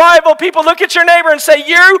 we're revival. People, look at your neighbor and say,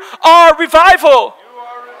 you are revival.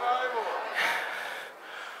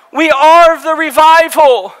 We are the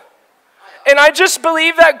revival. And I just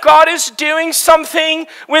believe that God is doing something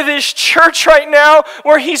with His church right now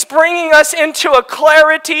where He's bringing us into a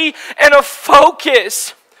clarity and a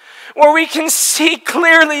focus, where we can see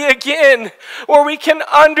clearly again, where we can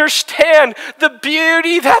understand the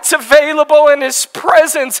beauty that's available in His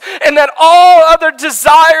presence, and that all other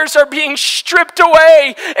desires are being stripped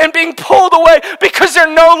away and being pulled away because they're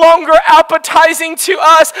no longer appetizing to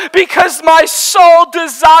us, because my sole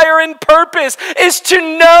desire and purpose is to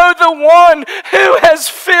know the one who has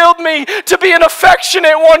filled me, to be an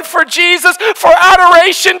affectionate one for Jesus, for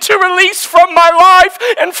adoration to release from my life,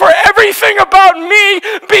 and for everything about me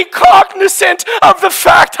be cognizant of the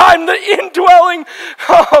fact I'm the indwelling.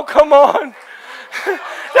 Oh, come on.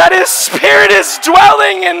 That His Spirit is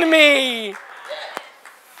dwelling in me.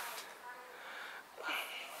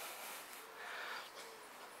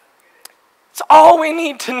 It's all we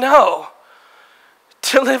need to know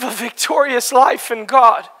to live a victorious life in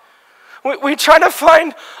God. We try to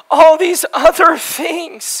find all these other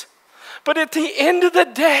things, but at the end of the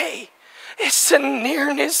day, it's the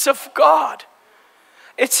nearness of God.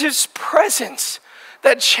 It's His presence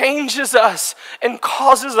that changes us and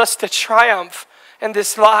causes us to triumph in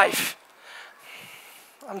this life.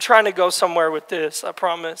 I'm trying to go somewhere with this, I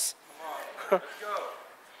promise.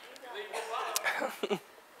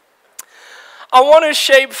 I want to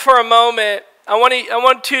shape for a moment. I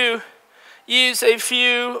want to use a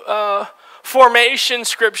few formation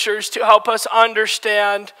scriptures to help us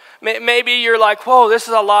understand. Maybe you're like, whoa, this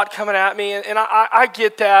is a lot coming at me, and I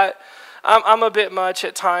get that. I'm a bit much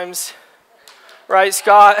at times. Right,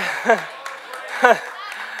 Scott?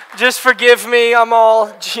 Just forgive me. I'm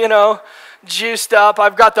all, juiced up.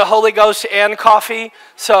 I've got the Holy Ghost and coffee.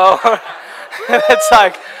 So it's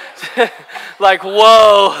like,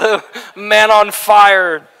 whoa, man on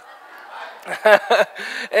fire.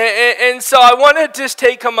 and so I want to just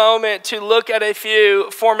take a moment to look at a few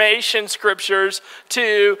formation scriptures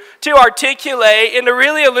to articulate and to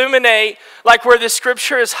really illuminate like where the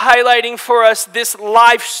scripture is highlighting for us this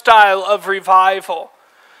lifestyle of revival.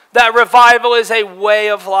 That revival is a way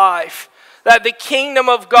of life. That the kingdom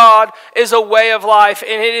of God is a way of life,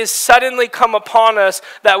 and it has suddenly come upon us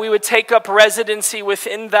that we would take up residency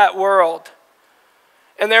within that world.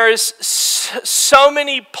 And there is so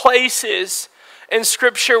many places in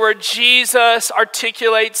Scripture where Jesus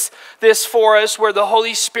articulates this for us, where the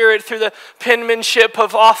Holy Spirit, through the penmanship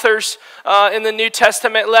of authors in the New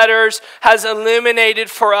Testament letters, has illuminated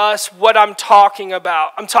for us what I'm talking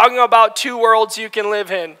about. I'm talking about two worlds you can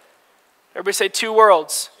live in. Everybody say two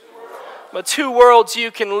worlds. But two worlds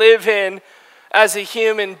you can live in as a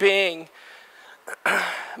human being.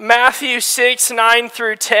 Matthew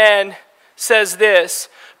 6:9-10 says this: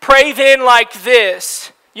 pray then like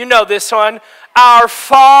this. You know this one. Our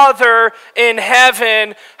Father in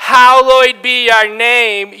heaven, hallowed be your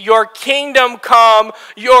name. Your kingdom come,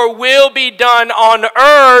 your will be done on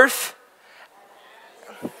earth.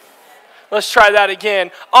 Let's try that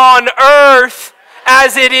again. On earth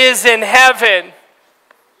as it is in heaven.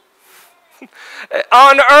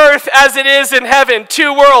 On earth as it is in heaven.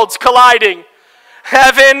 Two worlds colliding.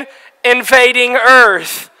 Heaven invading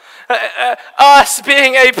earth. Us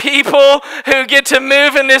being a people who get to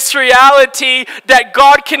move in this reality that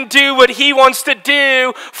God can do what He wants to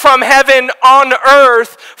do from heaven on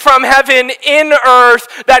earth, from heaven in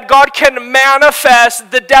earth, that God can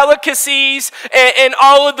manifest the delicacies and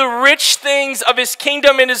all of the rich things of His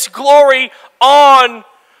kingdom and His glory on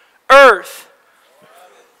earth.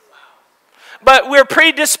 But we're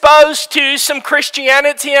predisposed to some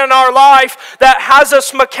Christianity in our life that has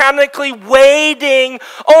us mechanically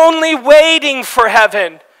only waiting for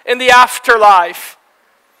heaven in the afterlife.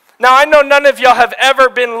 Now, I know none of y'all have ever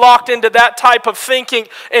been locked into that type of thinking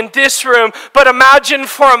in this room, but imagine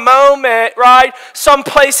for a moment, right, some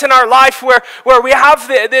place in our life where we have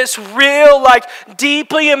this real, like,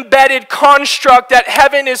 deeply embedded construct that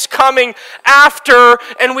heaven is coming after,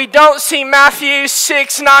 and we don't see Matthew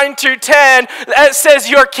 6:9-10 that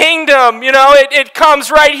says your kingdom, it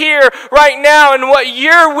comes right here, right now, and what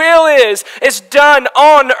your will is done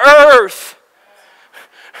on earth.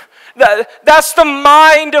 That's the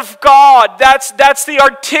mind of God. That's the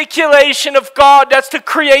articulation of God. That's the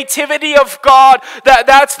creativity of God.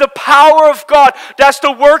 That's the power of God. That's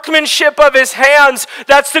the workmanship of His hands.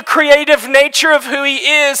 That's the creative nature of who He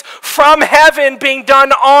is from heaven being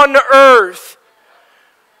done on earth.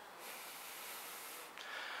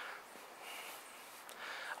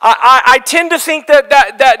 I tend to think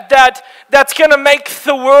that's going to make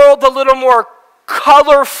the world a little more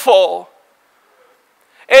colorful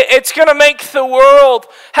It's going to make the world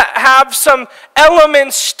have some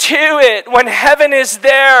elements to it. When heaven is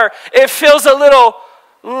there, it feels a little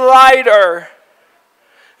lighter.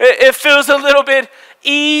 It feels a little bit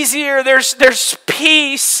easier. There's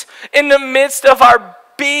peace in the midst of our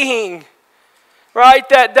being. Right?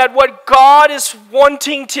 That what God is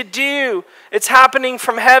wanting to do, it's happening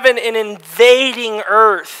from heaven and invading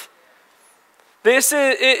earth. This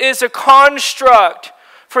is a construct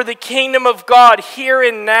for the kingdom of God here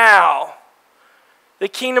and now. The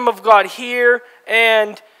kingdom of God here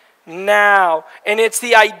and now. And it's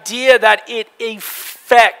the idea that it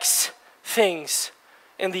affects things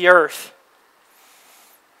in the earth.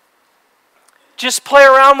 Just play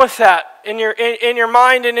around with that in your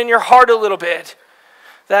mind and in your heart a little bit.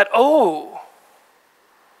 That,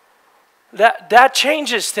 that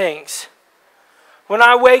changes things. When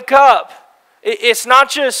I wake up, it's not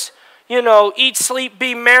just, eat, sleep,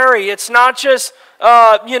 be merry. It's not just,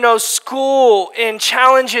 school and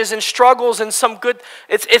challenges and struggles and some good.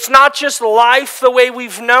 It's not just life the way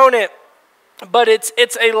we've known it, but it's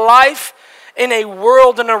a life in a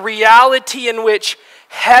world and a reality in which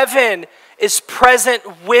heaven is present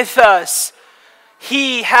with us.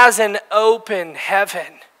 He has an open heaven.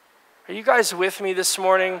 Are you guys with me this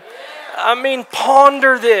morning? I mean,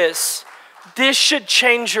 ponder this. This should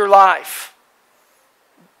change your life.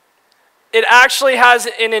 It actually has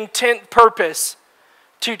an intent purpose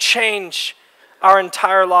to change our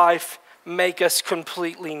entire life, make us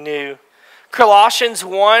completely new. Colossians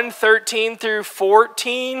 1:13 through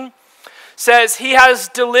 14 says, He has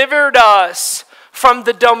delivered us from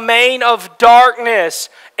the domain of darkness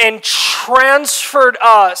and transferred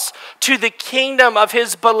us to the kingdom of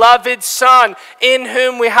His beloved Son, in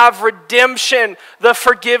whom we have redemption, the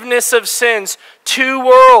forgiveness of sins. Two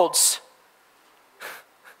worlds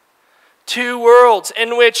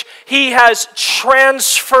in which He has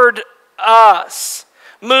transferred us,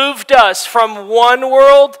 moved us from one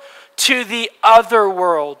world to the other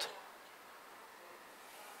world.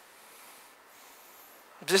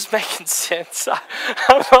 Just making sense.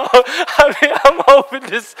 I'm hoping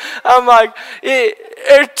this. I'm like, there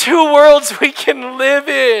are two worlds we can live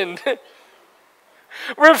in.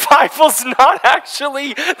 Revival's not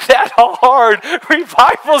actually that hard.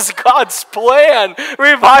 Revival's God's plan.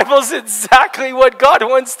 Revival's exactly what God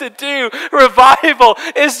wants to do. Revival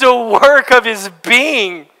is the work of His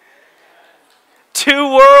being.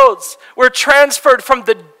 Two worlds. We're transferred from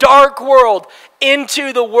the dark world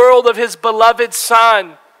into the world of His beloved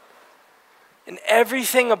Son. And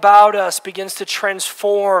everything about us begins to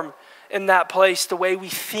transform in that place. The way we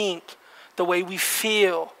think, the way we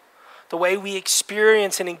feel, the way we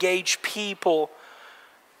experience and engage people.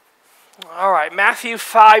 All right, Matthew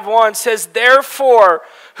 5:1 says, Therefore,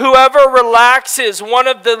 whoever relaxes one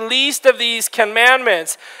of the least of these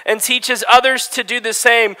commandments and teaches others to do the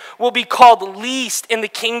same will be called least in the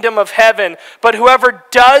kingdom of heaven. But whoever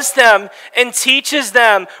does them and teaches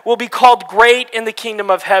them will be called great in the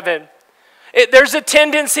kingdom of heaven. There's a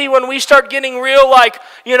tendency when we start getting real,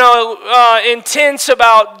 intense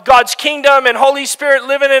about God's kingdom and Holy Spirit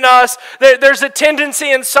living in us. There's a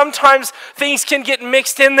tendency, and sometimes things can get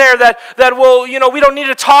mixed in there that will, we don't need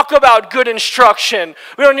to talk about good instruction.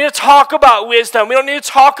 We don't need to talk about wisdom. We don't need to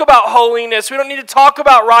talk about holiness. We don't need to talk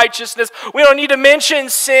about righteousness. We don't need to mention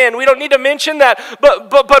sin. We don't need to mention that.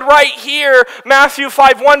 But right here, Matthew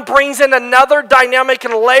 5:1 brings in another dynamic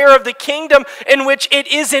and layer of the kingdom in which it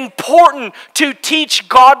is important to teach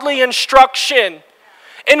godly instruction,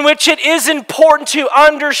 in which it is important to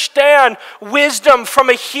understand wisdom from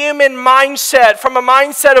a human mindset, from a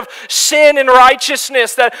mindset of sin and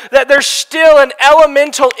righteousness, that there's still an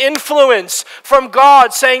elemental influence from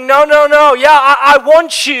God saying, no, I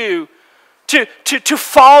want you to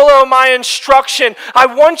follow my instruction. I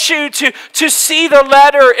want you to see the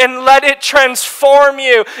letter and let it transform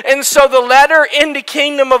you. And so the letter in the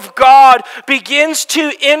kingdom of God begins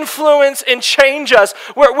to influence and change us.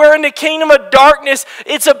 We're in the kingdom of darkness.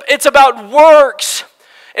 It's about works.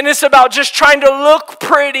 And it's about just trying to look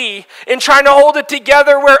pretty and trying to hold it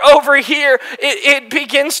together, where over here it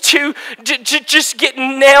begins to just get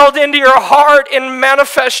nailed into your heart and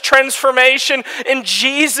manifest transformation. And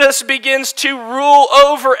Jesus begins to rule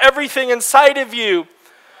over everything inside of you.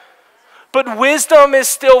 But wisdom is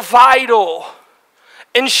still vital.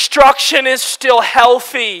 Instruction is still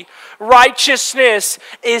healthy. Righteousness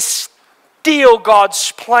is still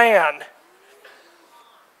God's plan.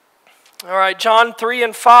 All right, John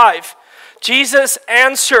 3:5. Jesus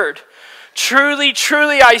answered, Truly,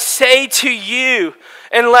 I say to you,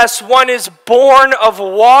 unless one is born of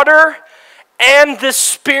water and the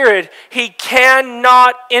Spirit, he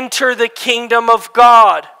cannot enter the kingdom of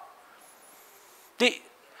God.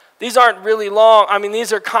 These aren't really long. I mean,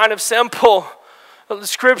 these are kind of simple. The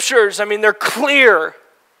scriptures, I mean, they're clear.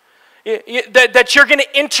 That you're going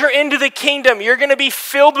to enter into the kingdom. You're going to be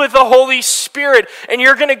filled with the Holy Spirit. And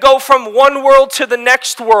you're going to go from one world to the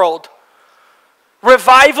next world.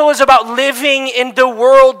 Revival is about living in the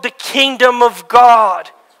world, the kingdom of God.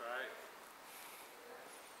 That's right.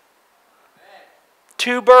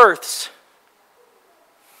 Two births.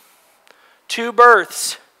 Two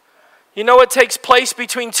births. You know what takes place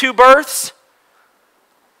between two births?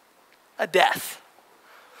 A death.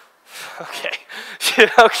 Okay.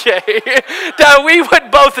 Okay. That we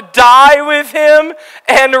would both die with him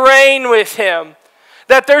and reign with him.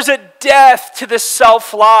 That there's a death to the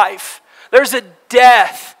self-life. There's a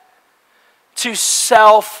death to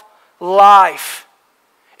self-life.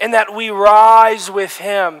 And that we rise with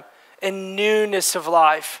him in newness of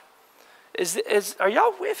life. Are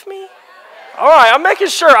y'all with me? All right, I'm making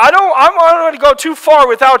sure. I don't want to go too far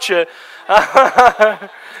without you.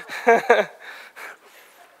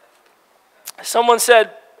 Someone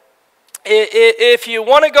said, if you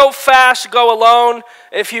want to go fast, go alone.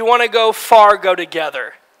 If you want to go far, go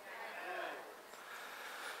together.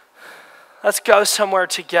 Let's go somewhere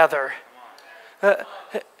together.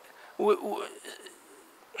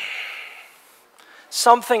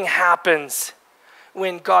 Something happens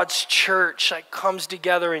when God's church comes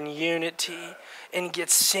together in unity and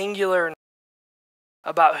gets singular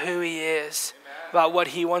about who he is, about what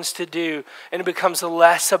he wants to do, and it becomes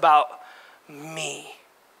less about me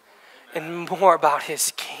and more about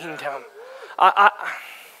his kingdom.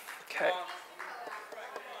 Okay.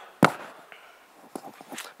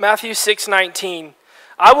 Matthew 6:19.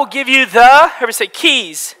 I will give you everybody say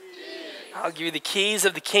keys. I'll give you the keys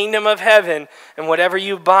of the kingdom of heaven, and whatever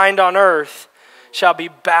you bind on earth shall be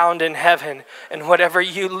bound in heaven, and whatever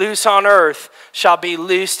you loose on earth shall be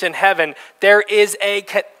loosed in heaven. There is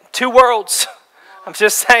two worlds. I'm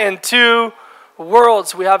just saying, two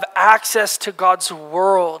worlds. We have access to God's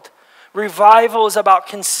world. Revival is about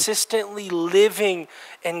consistently living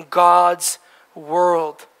in God's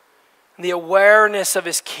world. The awareness of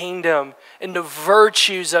his kingdom and the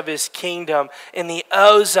virtues of his kingdom and the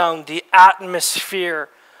ozone, the atmosphere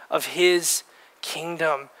of his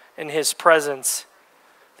kingdom and his presence.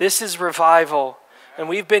 This is revival. And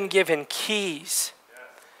we've been given keys.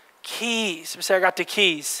 Keys. Say, I got the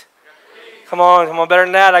keys. Come on, better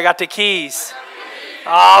than that. I got the keys.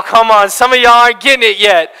 Oh, come on. Some of y'all aren't getting it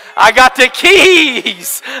yet. I got the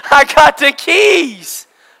keys. I got the keys.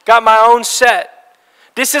 Got my own set.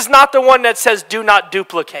 This is not the one that says do not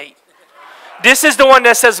duplicate. This is the one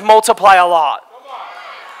that says multiply a lot.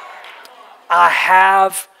 I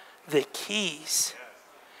have the keys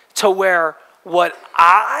to where what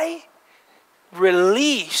I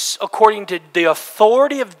release according to the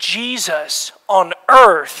authority of Jesus on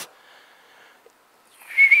earth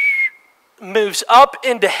moves up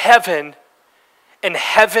into heaven, and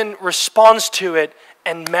heaven responds to it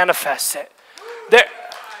and manifests it.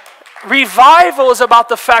 Revival is about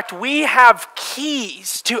the fact we have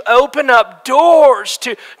keys to open up doors,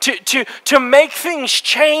 to make things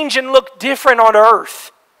change and look different on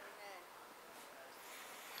earth.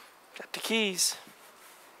 Got the keys.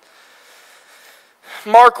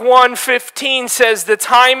 Mark 1:15 says the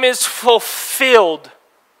time is fulfilled.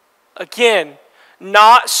 Again,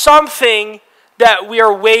 not something that we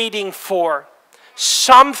are waiting for.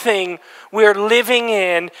 Something we're living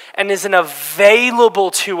in and isn't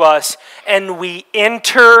available to us, and we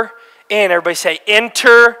enter in. Everybody say,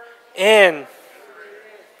 enter in.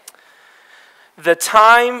 The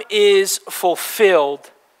time is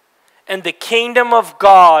fulfilled, and the kingdom of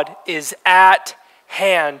God is at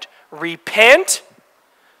hand. Repent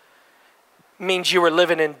means you were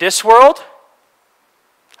living in this world.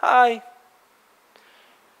 Hi.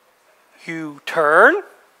 You turn.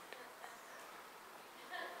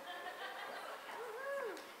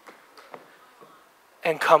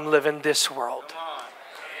 And come live in this world.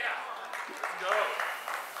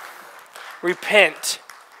 Repent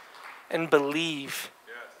and believe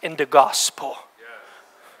in the gospel.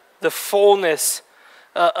 The fullness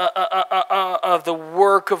of the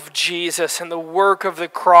work of Jesus and the work of the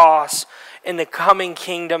cross and the coming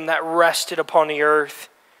kingdom that rested upon the earth.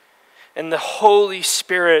 And the Holy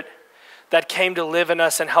Spirit that came to live in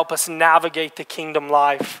us and help us navigate the kingdom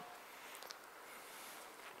life.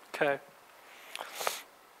 Okay.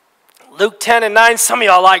 Luke 10:9, some of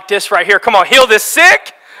y'all like this right here. Come on, heal the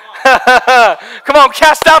sick. Come on,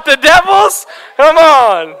 cast out the devils. Come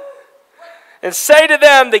on. And say to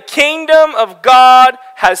them, the kingdom of God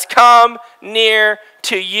has come near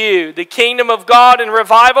to you. The kingdom of God and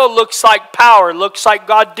revival looks like power, looks like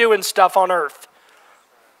God doing stuff on earth.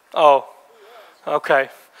 Oh, okay.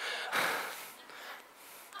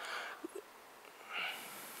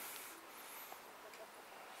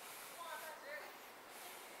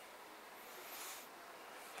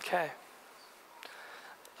 Okay.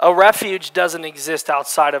 A refuge doesn't exist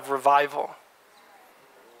outside of revival.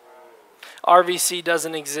 RVC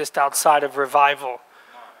doesn't exist outside of revival.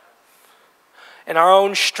 In our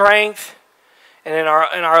own strength and in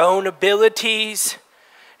our own abilities,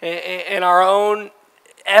 in our own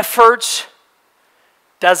efforts,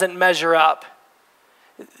 doesn't measure up.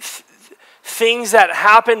 Things that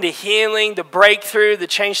happen, the healing, the breakthrough, the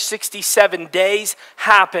change 67 days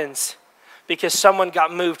happens because someone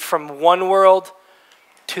got moved from one world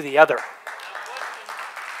to the other.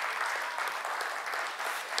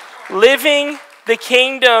 Living the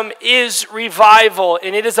kingdom is revival,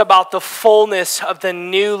 and it is about the fullness of the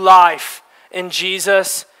new life in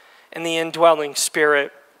Jesus and the indwelling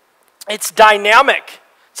Spirit. It's dynamic.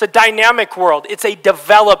 It's a dynamic world. It's a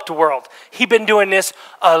developed world. He's been doing this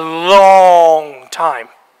a long time.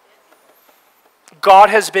 God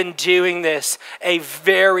has been doing this a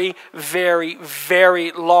very, very,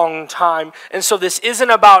 very long time. And so this isn't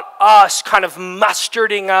about us kind of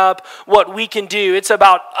mustarding up what we can do. It's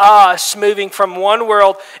about us moving from one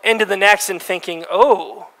world into the next and thinking,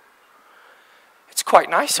 oh, it's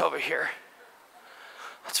quite nice over here.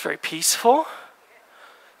 It's very peaceful.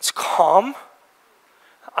 It's calm.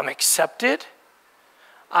 I'm accepted.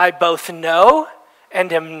 I both know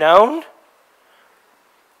and am known.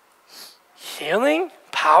 Healing,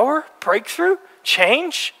 power, breakthrough,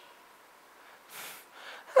 change.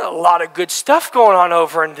 A lot of good stuff going on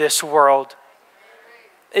over in this world.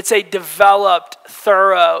 It's a developed,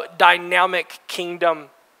 thorough, dynamic kingdom.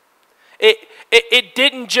 It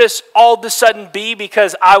didn't just all of a sudden be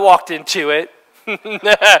because I walked into it.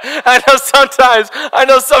 I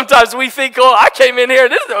know sometimes we think, oh, I came in here,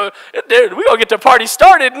 dude, we're going to get the party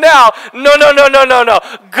started now. No.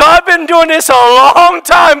 God been doing this a long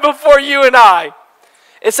time before you and I.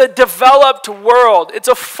 It's a developed world. It's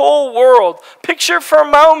a full world. Picture for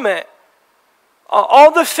a moment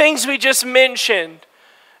all the things we just mentioned.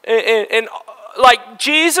 And like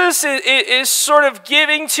Jesus is sort of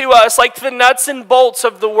giving to us like the nuts and bolts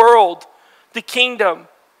of the world, the kingdom.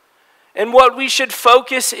 And what we should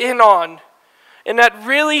focus in on. And that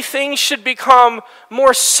really things should become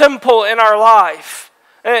more simple in our life.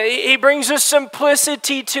 He brings us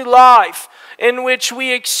simplicity to life in which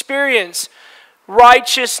we experience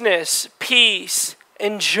righteousness, peace,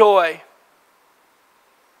 and joy.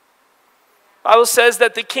 The Bible says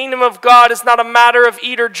that the kingdom of God is not a matter of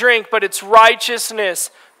eat or drink, but it's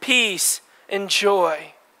righteousness, peace, and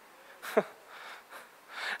joy.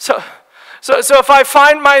 So if I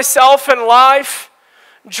find myself in life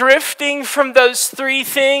drifting from those three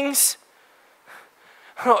things,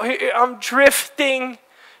 I'm drifting,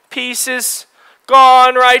 peace is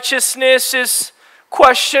gone, righteousness is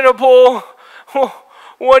questionable,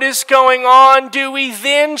 what is going on? Do we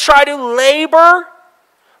then try to labor?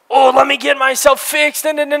 Oh, let me get myself fixed.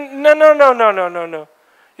 No.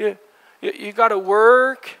 You got to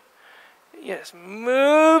work. Yes,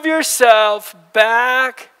 move yourself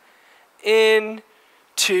back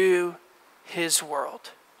into his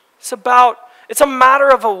world. It's a matter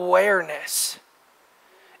of awareness.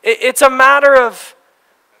 It's a matter of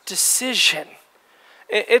decision.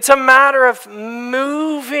 It's a matter of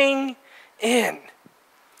moving in.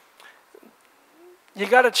 You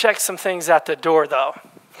got to check some things at the door, though.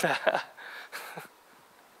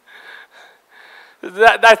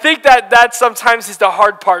 I think that sometimes is the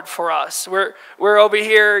hard part for us. We're over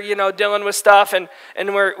here, dealing with stuff, and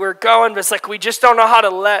we're going, but it's like we just don't know how to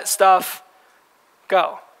let stuff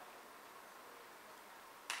go.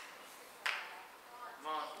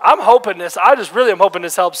 I'm hoping this. I just really am hoping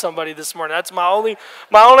this helps somebody this morning. That's my only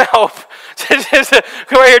hope.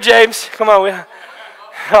 Come right here, James. Come on.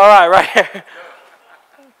 All right here.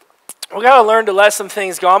 We got to learn to let some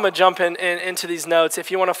things go. I'm going to jump into these notes.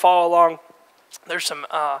 If you want to follow along, there's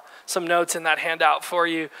some notes in that handout for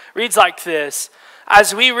you. Reads like this.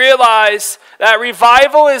 As we realize that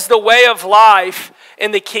revival is the way of life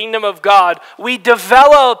in the kingdom of God, we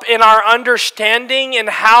develop in our understanding and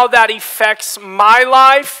how that affects my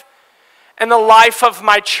life and the life of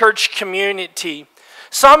my church community.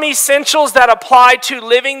 Some essentials that apply to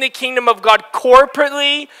living the kingdom of God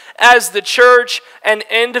corporately as the church and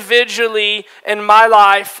individually in my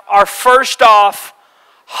life are, first off,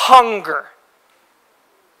 hunger.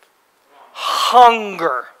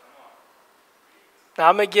 Hunger. Now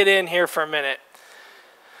I'm going to get in here for a minute.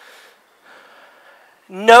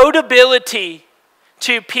 notability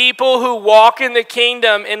to people who walk in the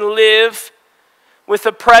kingdom and live with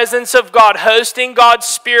the presence of God, hosting God's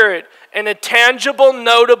Spirit in a tangible,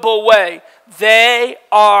 notable way. They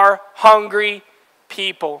are hungry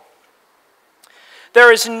people.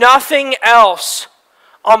 There is nothing else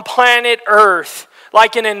on planet Earth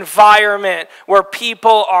like an environment where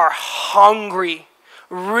people are hungry,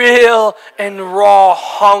 real and raw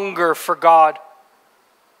hunger for God.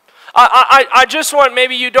 I just want,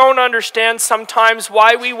 maybe you don't understand sometimes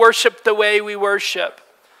why we worship the way we worship.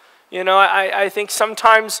 You know, I think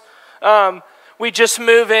sometimes we just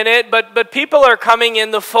move in it, but people are coming in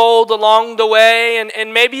the fold along the way,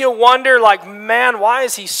 and maybe you wonder, like, man, why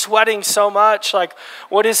is he sweating so much? Like,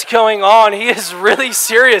 what is going on? He is really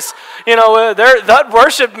serious. You know, that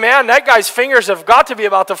worship, man, that guy's fingers have got to be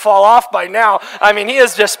about to fall off by now. I mean, he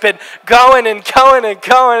has just been going and going and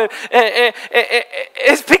going.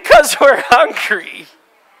 It's because we're hungry.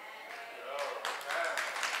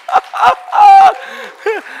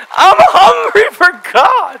 I'm hungry for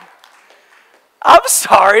God. I'm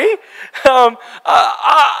sorry. As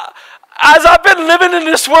I've been living in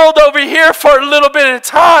this world over here for a little bit of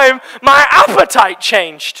time, my appetite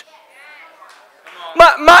changed.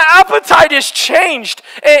 My appetite has changed.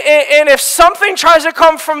 And if something tries to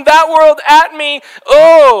come from that world at me,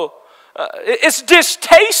 it's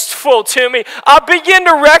distasteful to me. I begin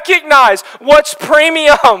to recognize what's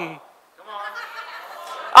premium.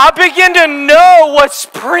 I begin to know what's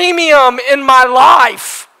premium in my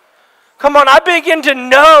life. Come on, I begin to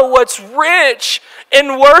know what's rich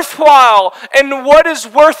and worthwhile and what is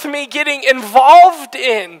worth me getting involved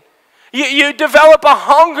in. You develop a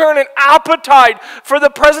hunger and an appetite for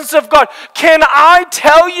the presence of God. Can I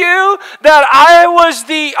tell you that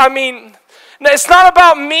it's not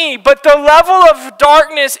about me, but the level of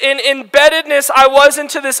darkness and embeddedness I was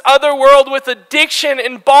into this other world with addiction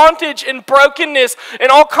and bondage and brokenness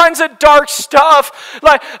and all kinds of dark stuff.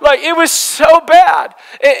 Like it was so bad.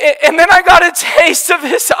 And then I got a taste of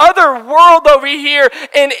this other world over here,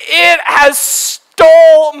 and it has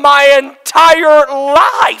stole my entire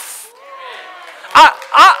life.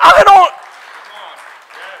 I don't...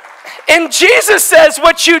 And Jesus says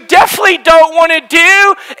what you definitely don't want to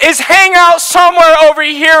do is hang out somewhere over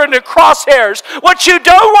here in the crosshairs. What you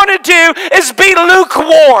don't want to do is be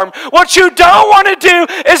lukewarm. What you don't want to do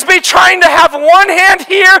is be trying to have one hand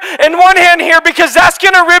here and one hand here, because that's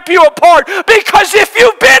going to rip you apart. Because if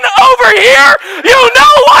you've been over here, you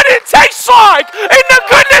know what it tastes like in the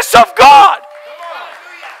goodness of God.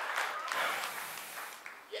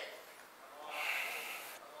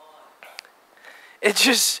 It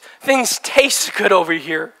just, things taste good over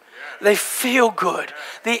here. They feel good.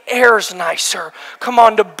 The air's nicer. Come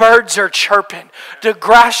on, the birds are chirping. The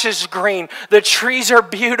grass is green. The trees are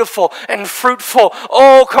beautiful and fruitful.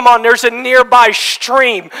 Oh, come on, there's a nearby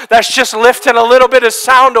stream that's just lifting a little bit of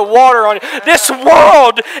sound of water on it. This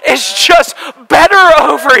world is just better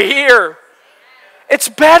over here. It's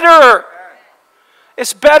better.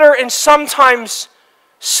 It's better and sometimes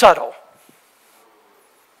subtle.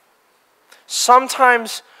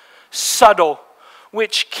 Sometimes subtle,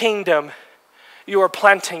 which kingdom you are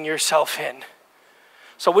planting yourself in.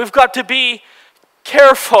 So we've got to be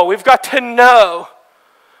careful. We've got to know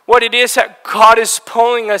what it is that God is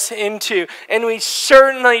pulling us into. And we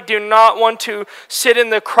certainly do not want to sit in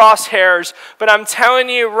the crosshairs. But I'm telling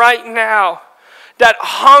you right now that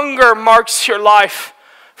hunger marks your life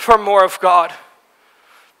for more of God.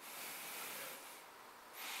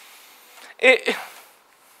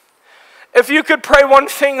 If you could pray one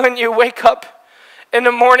thing when you wake up in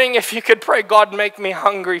the morning, if you could pray, God, make me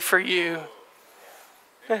hungry for you.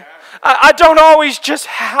 I don't always just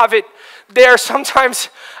have it there. Sometimes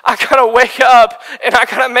I gotta wake up and I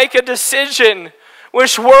gotta make a decision.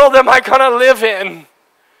 Which world am I gonna live in?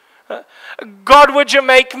 God, would you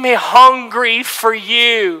make me hungry for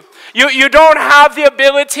you? You don't have the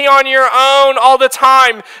ability on your own all the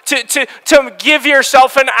time to give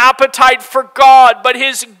yourself an appetite for God, but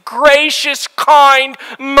His gracious, kind,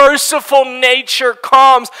 merciful nature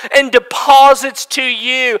comes and deposits to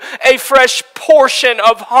you a fresh portion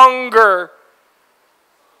of hunger.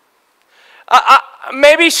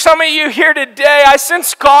 Maybe some of you here today, I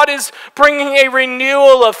sense God is bringing a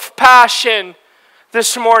renewal of passion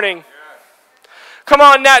this morning. Come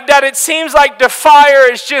on, that it seems like the fire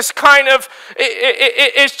is just kind of,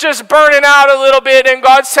 it's just burning out a little bit, and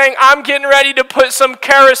God's saying, I'm getting ready to put some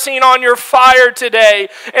kerosene on your fire today,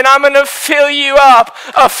 and I'm going to fill you up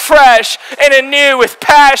afresh and anew with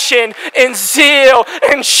passion and zeal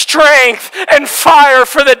and strength and fire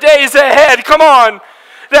for the days ahead. Come on,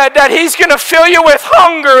 that He's going to fill you with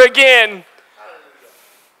hunger again.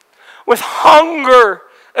 with hunger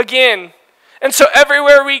again. And so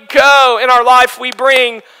everywhere we go in our life, we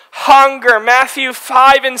bring hunger. Matthew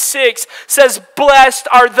 5 and 6 says, blessed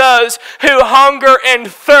are those who hunger and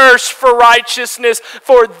thirst for righteousness,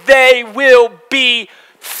 for they will be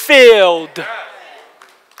filled.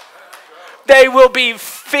 They will be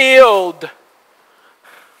filled.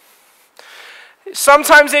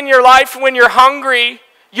 Sometimes in your life when you're hungry,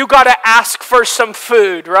 you got to ask for some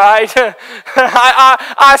food, right?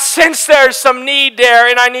 I sense there's some need there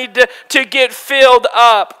and I need to get filled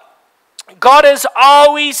up. God has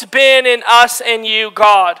always been in us and you,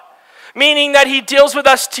 God. Meaning that He deals with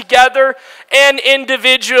us together and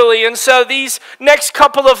individually. And so these next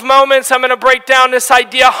couple of moments, I'm going to break down this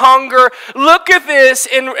idea of hunger. Look at this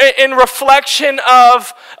in reflection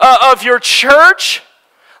of your church.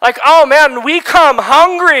 Like, oh man, we come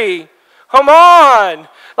hungry. Come on.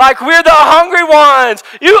 Like, we're the hungry ones.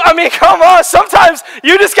 Come on. Sometimes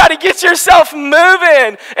you just got to get yourself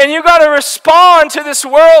moving. And you got to respond to this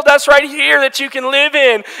world that's right here that you can live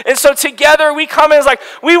in. And so together we come as like,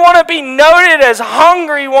 we want to be noted as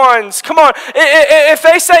hungry ones. Come on. If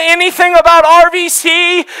they say anything about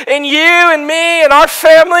RVC and you and me and our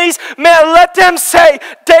families, man, let them say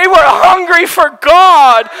they were hungry for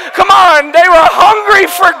God. Come on. They were hungry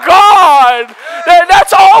for God.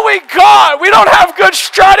 That's all we got. We don't have good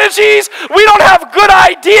strategies. We don't have good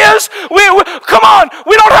ideas. Come on,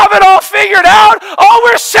 we don't have it all figured out. All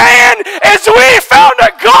we're saying is we found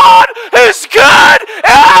a God who's good,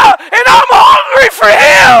 and I'm hungry for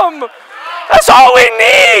Him. That's all we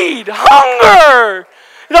need. Hunger.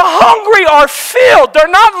 The hungry are filled. They're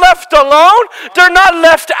not left alone. They're not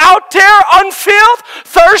left out there unfilled,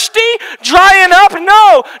 thirsty, drying up.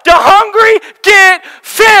 No, the hungry get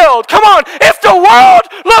filled. Come on. If the world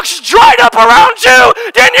looks dried up around you,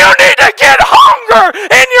 then you need to get hunger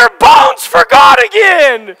in your bones for God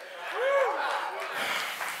again.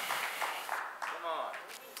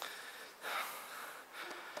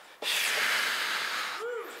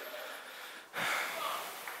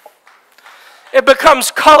 It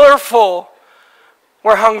becomes colorful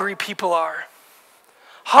where hungry people are.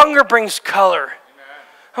 Hunger brings color.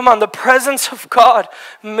 Come on, the presence of God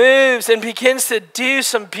moves and begins to do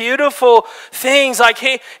some beautiful things. Like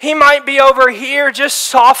he might be over here just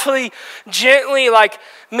softly, gently, like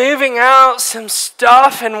moving out some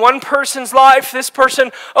stuff in one person's life. This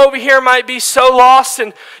person over here might be so lost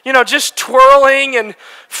and, just twirling and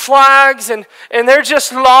flags and they're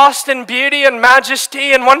just lost in beauty and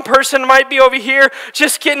majesty. And one person might be over here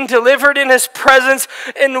just getting delivered in His presence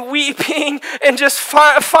and weeping and just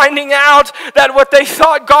finding out that what they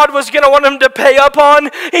thought God was going to want them to pay up on,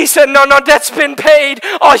 He said, no, that's been paid.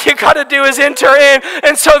 All you got to do is enter in.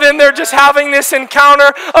 And so then they're just having this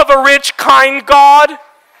encounter of a rich, kind God.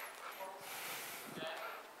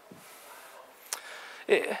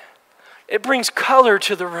 It brings color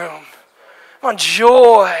to the room. Come on,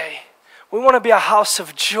 joy. We want to be a house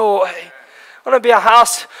of joy. We want to be a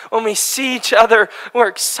house when we see each other, we're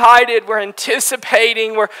excited, we're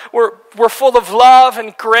anticipating, we're full of love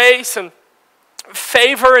and grace and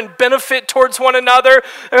favor and benefit towards one another.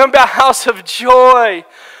 We want to be a house of joy.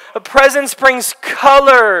 A presence brings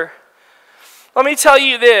color. Let me tell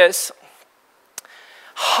you this.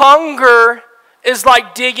 Hunger is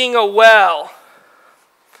like digging a well.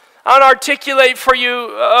 I'll articulate for you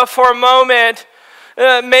for a moment,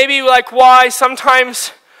 maybe like why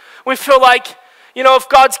sometimes we feel like, if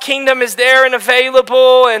God's kingdom is there and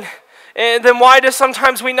available, and then why does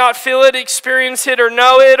sometimes we not feel it, experience it, or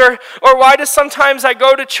know it? Or why does sometimes I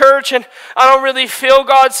go to church and I don't really feel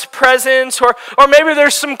God's presence? Or maybe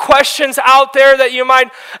there's some questions out there that you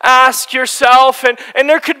might ask yourself, and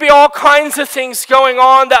there could be all kinds of things going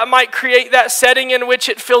on that might create that setting in which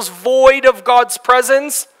it feels void of God's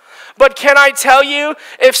presence. But can I tell you,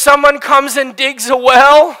 if someone comes and digs a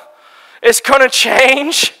well, it's going to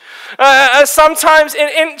change. Sometimes,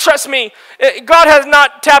 and trust me, God has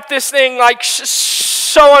not tapped this thing like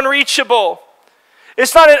so unreachable.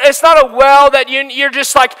 It's not a well that you're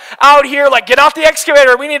just like out here, like, get out the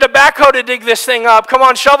excavator. We need a backhoe to dig this thing up. Come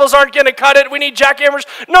on, shovels aren't going to cut it. We need jackhammers.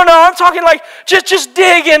 No, I'm talking like just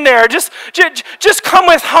dig in there. Just come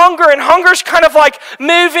with hunger. And hunger's kind of like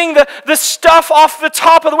moving the stuff off the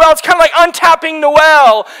top of the well. It's kind of like untapping the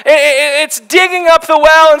well. It's digging up the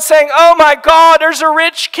well and saying, oh my God, there's a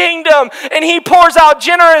rich kingdom. And He pours out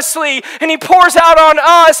generously. And He pours out on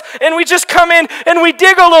us. And we just come in and we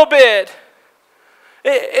dig a little bit.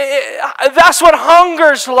 That's what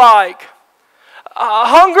hunger's like.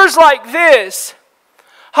 Hunger's like this.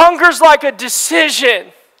 Hunger's like a decision.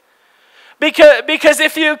 Because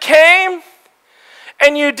if you came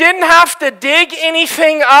and you didn't have to dig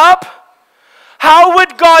anything up, how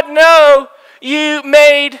would God know you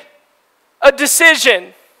made a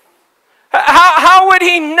decision? How would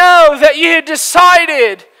he know that you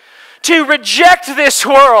decided to reject this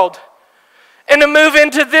world and to move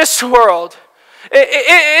into this world?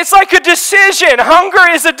 It's like a decision. Hunger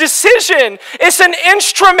is a decision. It's an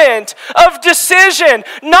instrument of decision,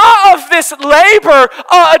 not of this labor,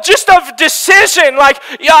 just of decision. Like,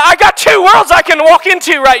 yeah, I got two worlds I can walk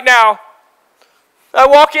into right now. I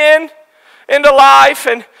walk into life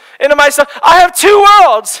and into myself. I have two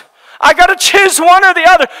worlds. I got to choose one or the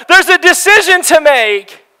other. There's a decision to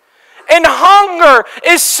make. And hunger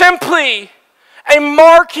is simply a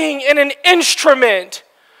marking and an instrument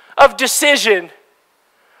of decision.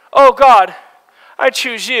 Oh God, I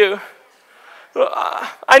choose you.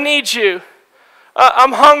 I need you.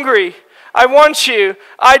 I'm hungry. I want you.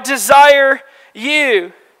 I desire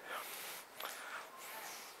you.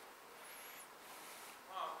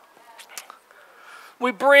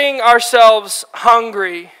 We bring ourselves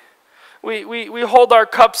hungry. We hold our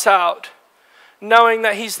cups out, knowing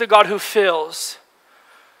that he's the God who fills.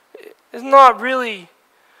 It's not really,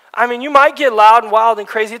 I mean, you might get loud and wild and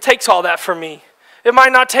crazy. It takes all that for me. It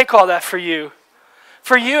might not take all that for you.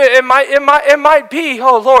 For you, it might be,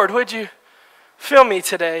 oh Lord, would you fill me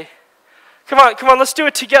today? Come on, let's do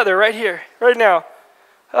it together right here, right now.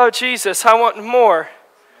 Oh Jesus, I want more.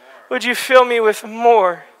 Would you fill me with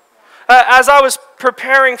more? As I was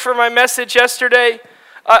preparing for my message yesterday,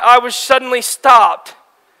 I was suddenly stopped.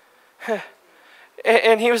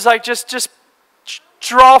 And he was like, just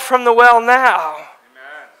draw from the well now.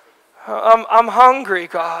 I'm hungry,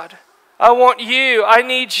 God. I want you. I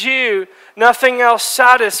need you. Nothing else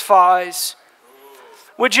satisfies.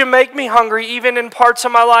 Would you make me hungry even in parts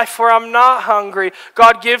of my life where I'm not hungry?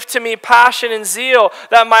 God, give to me passion and zeal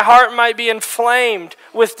that my heart might be inflamed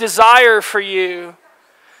with desire for you.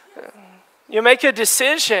 You make a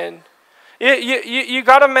decision. You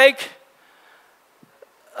got to make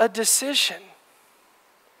a decision.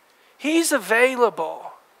 He's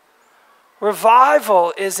available.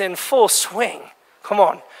 Revival is in full swing. Come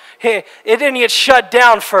on. It didn't get shut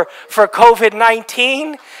down for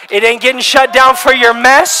COVID-19. It ain't getting shut down for your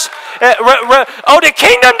mess. The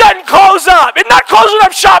kingdom doesn't close up. It's not closing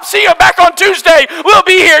up shop. See you back on Tuesday. We'll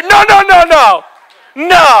be here.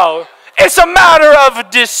 No. It's a matter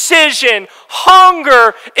of decision.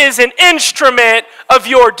 Hunger is an instrument of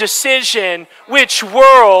your decision. Which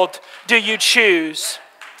world do you choose?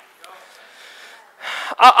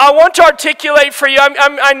 I want to articulate for you.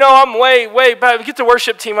 I know I'm way back. Get the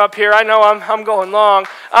worship team up here. I know I'm going long.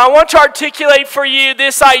 I want to articulate for you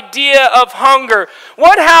this idea of hunger.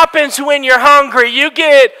 What happens when you're hungry? You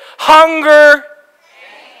get hunger.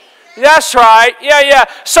 That's right. Yeah.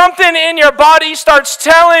 Something in your body starts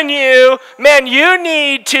telling you, man, you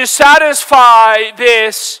need to satisfy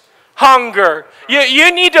this hunger.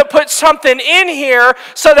 You need to put something in here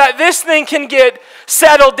so that this thing can get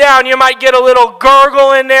settled down. You might get a little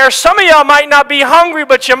gurgle in there. Some of y'all might not be hungry,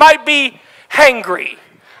 but you might be hangry.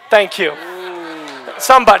 Thank you.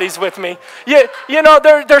 Somebody's with me. You know,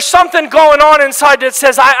 there's something going on inside that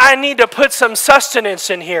says, I need to put some sustenance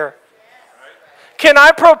in here. Can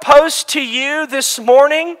I propose to you this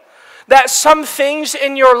morning that some things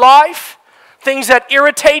in your life, things that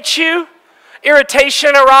irritate you,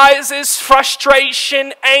 irritation arises,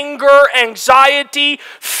 frustration, anger, anxiety,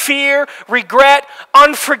 fear, regret,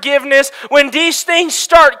 unforgiveness. When these things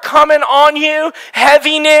start coming on you,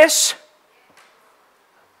 heaviness,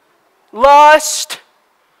 lust,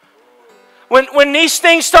 when these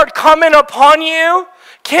things start coming upon you,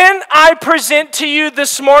 can I present to you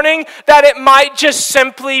this morning that it might just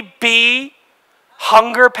simply be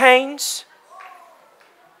hunger pains?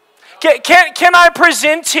 Can I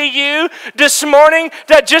present to you this morning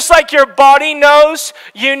that just like your body knows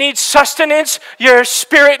you need sustenance, your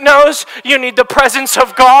spirit knows you need the presence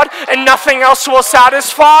of God and nothing else will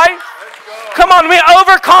satisfy? Come on, we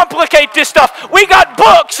overcomplicate this stuff. We got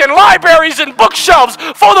books and libraries and bookshelves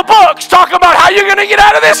full of books talking about how you're going to get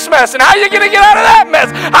out of this mess and how you're going to get out of that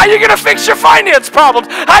mess, how you're going to fix your finance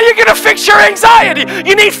problems, how you're going to fix your anxiety.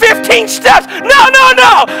 You need 15 steps. No.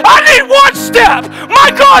 I need one step.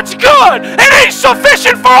 My God's good and He's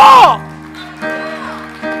sufficient for all.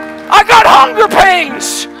 I got hunger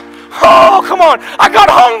pains. Oh, come on. I got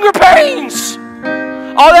hunger pains.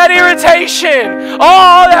 All that irritation,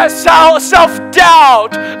 all that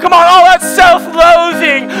self-doubt, come on, all that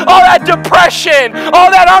self-loathing, all that depression,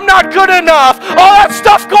 all that I'm not good enough, all that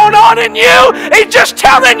stuff going on in you, He's just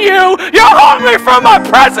telling you, you're hungry for my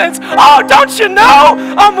presence. Oh, don't you know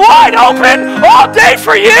I'm wide open all day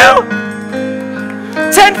for you?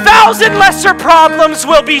 10,000 lesser problems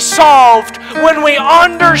will be solved when we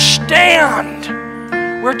understand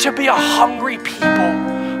we're to be a hungry people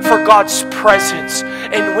for God's presence.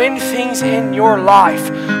 And when things in your life,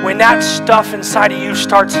 when that stuff inside of you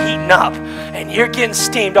starts heating up and you're getting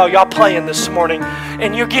steamed, oh, y'all playing this morning,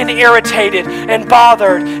 and you're getting irritated and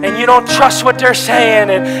bothered and you don't trust what they're saying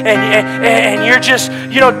and you're just,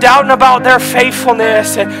 doubting about their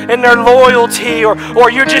faithfulness and their loyalty, or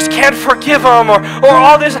you just can't forgive them, or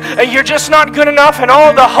all this, and you're just not good enough, and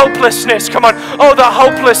all the hopelessness, come on, oh, the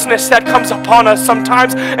hopelessness that comes upon us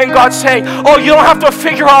sometimes. And God's saying, oh, you don't have to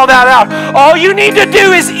figure all that out. All you need to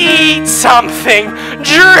do is eat something.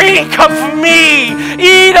 Drink of me.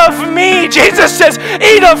 Eat of me. Jesus says,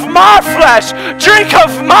 eat of my flesh. Drink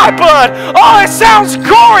of my blood. Oh, it sounds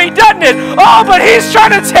gory, doesn't it? Oh, but he's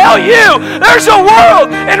trying to tell you there's a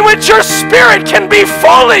world in which your spirit can be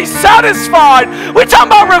fully satisfied. We're talking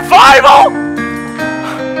about revival.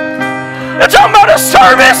 You're talking about a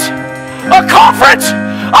service, a conference.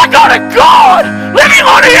 I got a God living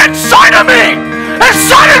on the inside of me and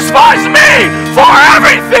satisfies me for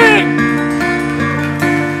everything.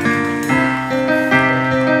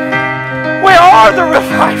 We are the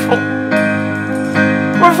revival.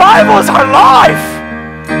 Revival is our life.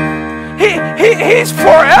 He's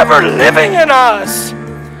forever living in us.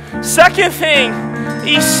 Second thing,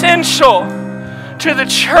 essential to the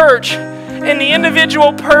church and the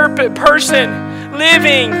individual person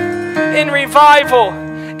living in revival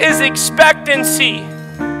is expectancy.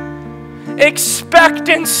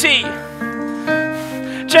 Expectancy.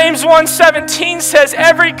 James 1:17 says,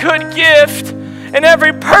 every good gift and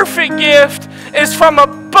every perfect gift is from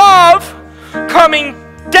above, coming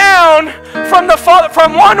down from the Father,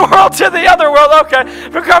 from one world to the other world. Okay,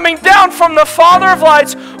 we're coming down from the Father of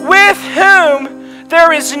lights, with whom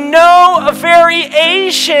there is no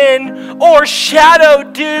variation or shadow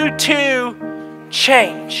due to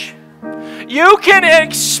change. You can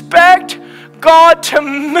expect God to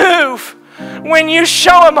move when you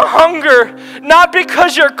show Him hunger, not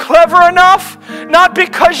because you're clever enough, not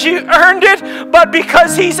because you earned it, but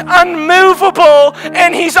because He's unmovable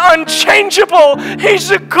and He's unchangeable. He's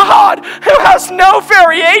a God who has no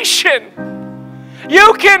variation.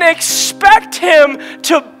 You can expect Him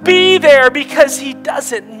to be there because He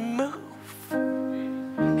doesn't move.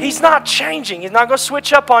 He's not changing. He's not going to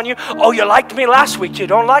switch up on you. Oh, you liked me last week. You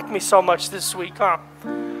don't like me so much this week, huh?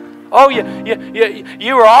 Oh,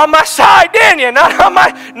 you were on my side, didn't you? Not on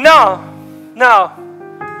my...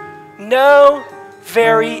 No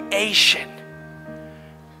variation.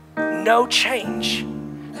 No change.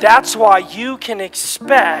 That's why you can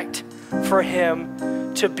expect for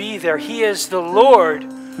Him to be there. He is the Lord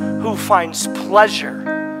who finds pleasure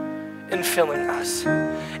in filling us.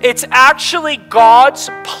 It's actually God's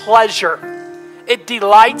pleasure. It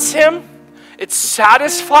delights Him. It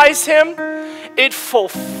satisfies Him. It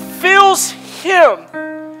fulfills Him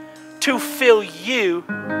to fill you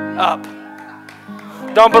up.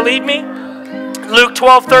 Don't believe me? Luke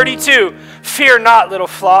 12:32. Fear not, little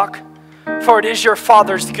flock, for it is your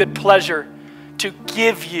Father's good pleasure to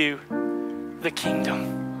give you the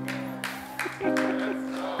kingdom.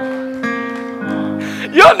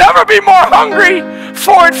 You'll never be more hungry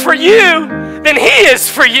for it for you than He is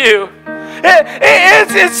for you.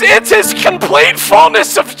 It's His complete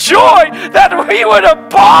fullness of joy that we would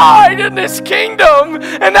abide in this kingdom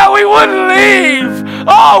and that we wouldn't leave.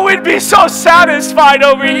 Oh, we'd be so satisfied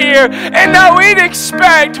over here, and that we'd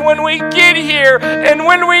expect when we get here and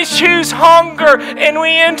when we choose hunger and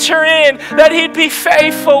we enter in, that He'd be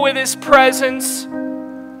faithful with His presence.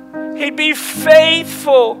 He'd be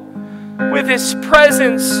faithful with His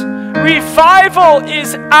presence. Revival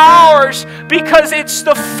is ours because it's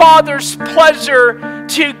the Father's pleasure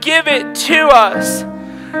to give it to us.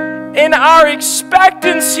 In our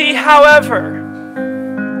expectancy, however,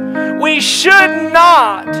 we should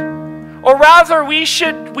not, or rather we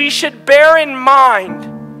should bear in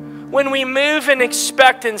mind when we move in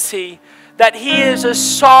expectancy that He is a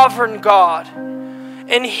sovereign God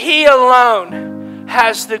and He alone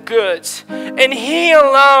has the goods, and He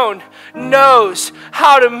alone knows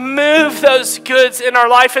how to move those goods in our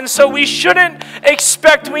life. And so we shouldn't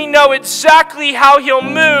expect we know exactly how He'll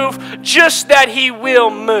move, just that He will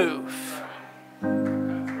move.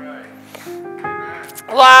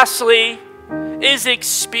 Lastly is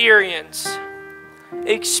experience.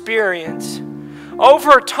 Experience.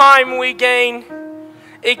 Over time we gain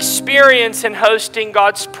experience in hosting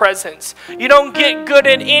God's presence. You don't get good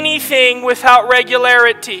at anything without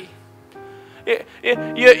regularity.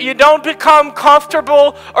 You don't become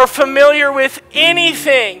comfortable or familiar with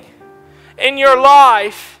anything in your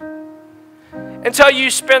life until you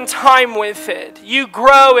spend time with it. You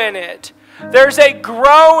grow in it. There's a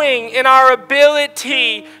growing in our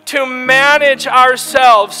ability to manage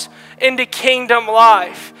ourselves into kingdom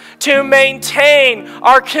life, to maintain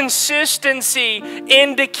our consistency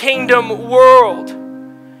in the kingdom world.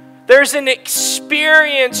 There's an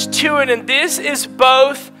experience to it, and this is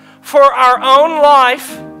both for our own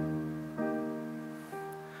life.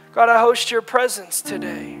 God, I host your presence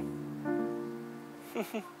today.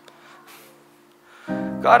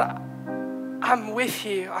 God, I'm with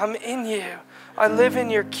you. I'm in you. I live in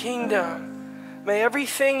your kingdom. May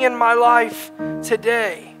everything in my life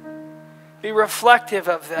today be reflective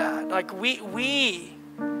of that. Like we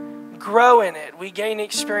grow in it. We gain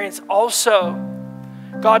experience. Also,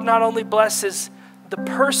 God not only blesses the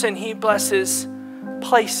person, he blesses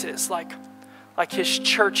places like his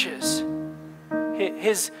churches,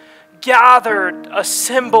 his gathered,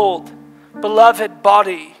 assembled, beloved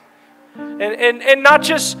body. And not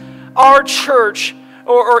just our church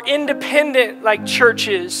or independent like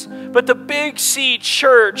churches, but the Big C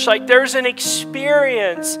church. Like there's an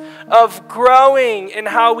experience of growing in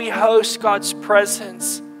how we host God's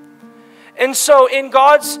presence. And so in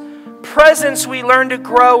God's presence, we learn to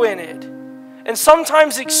grow in it. And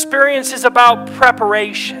sometimes experience is about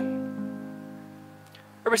preparation.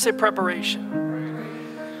 Everybody say preparation.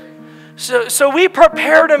 So we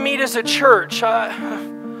prepare to meet as a church.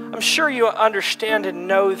 I'm sure you understand and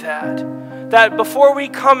know that before we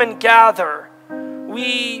come and gather,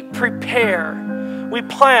 we prepare, we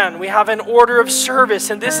plan, we have an order of service,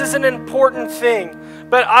 and this is an important thing.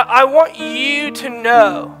 But I want you to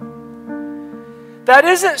know that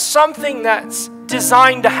isn't something that's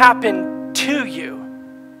designed to happen to you.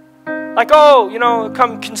 Like,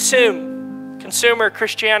 come consumer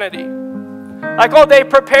Christianity. Like, they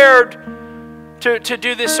prepared to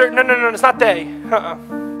do this certain, no, it's not they.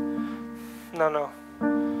 No.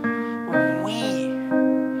 We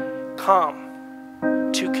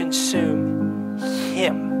come to consume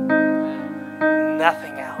him,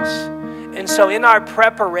 nothing else. And so in our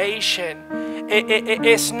preparation,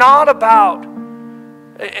 it's not about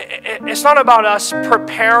us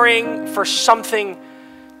preparing for something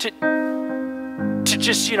to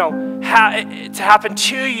just, to happen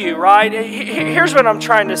to you, right? Here's what I'm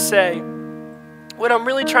trying to say. What I'm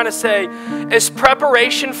really trying to say is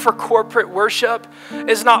preparation for corporate worship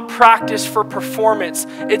is not practice for performance.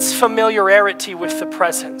 It's familiarity with the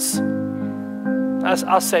presence.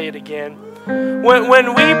 I'll say it again.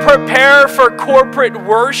 When we prepare for corporate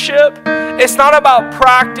worship, it's not about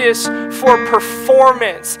practice for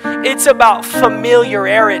performance. It's about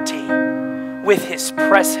familiarity with his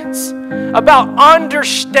presence. About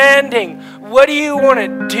understanding, what do you want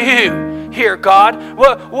to do here, God?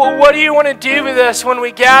 What do you want to do with us when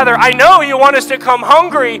we gather? I know you want us to come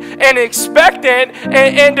hungry and expectant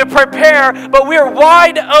and to prepare, but we're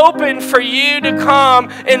wide open for you to come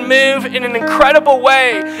and move in an incredible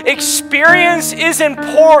way. Experience is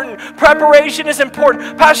important. Preparation is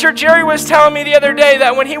important. Pastor Jerry was telling me the other day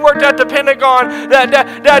that when he worked at the Pentagon,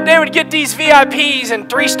 that they would get these VIPs and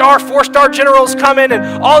 3-star, 4-star generals come in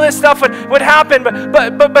and all this stuff would happen,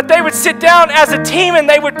 but they would sit down as a team and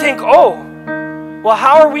they would think, well,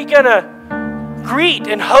 how are we going to greet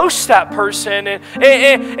and host that person? And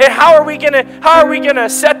how are we going to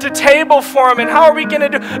set the table for them? And how are we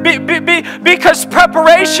going to do? Because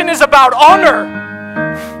preparation is about honor.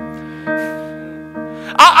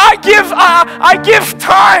 I give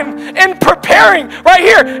time in preparing right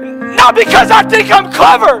here, not because I think I'm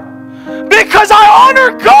clever, because I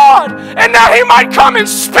honor God and that he might come and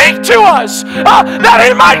speak to us, that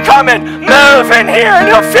he might come and move in here and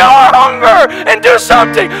he'll feel our hunger and do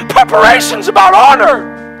something. Preparation's about honor.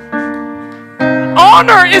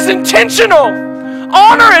 Honor is intentional.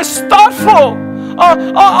 Honor is thoughtful.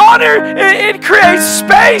 Honor, it creates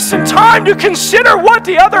space and time to consider what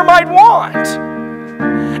the other might want.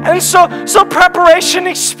 And so preparation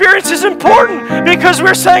experience is important because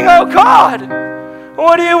we're saying, oh God,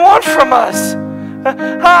 what do you want from us?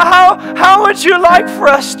 How would you like for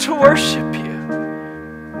us to worship you?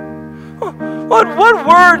 What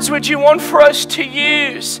words would you want for us to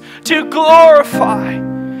use to glorify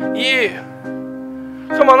you?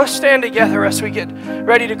 Come on, let's stand together as we get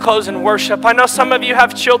ready to close in worship. I know some of you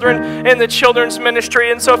have children in the children's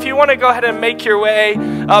ministry, and so if you want to go ahead and make your way,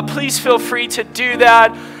 please feel free to do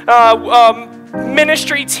that.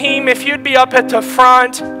 Ministry team, if you'd be up at the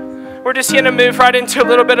front. We're just going to move right into a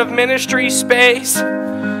little bit of ministry space.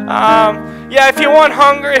 If you're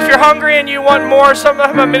hungry and you want more, some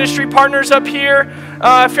of my ministry partners up here,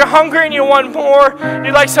 If you're hungry and you want more,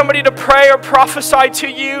 you'd like somebody to pray or prophesy to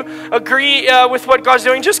you, agree with what God's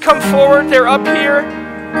doing, just come forward. They're up here.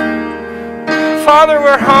 Father,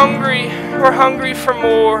 we're hungry. We're hungry for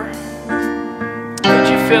more. Would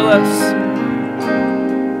you fill us?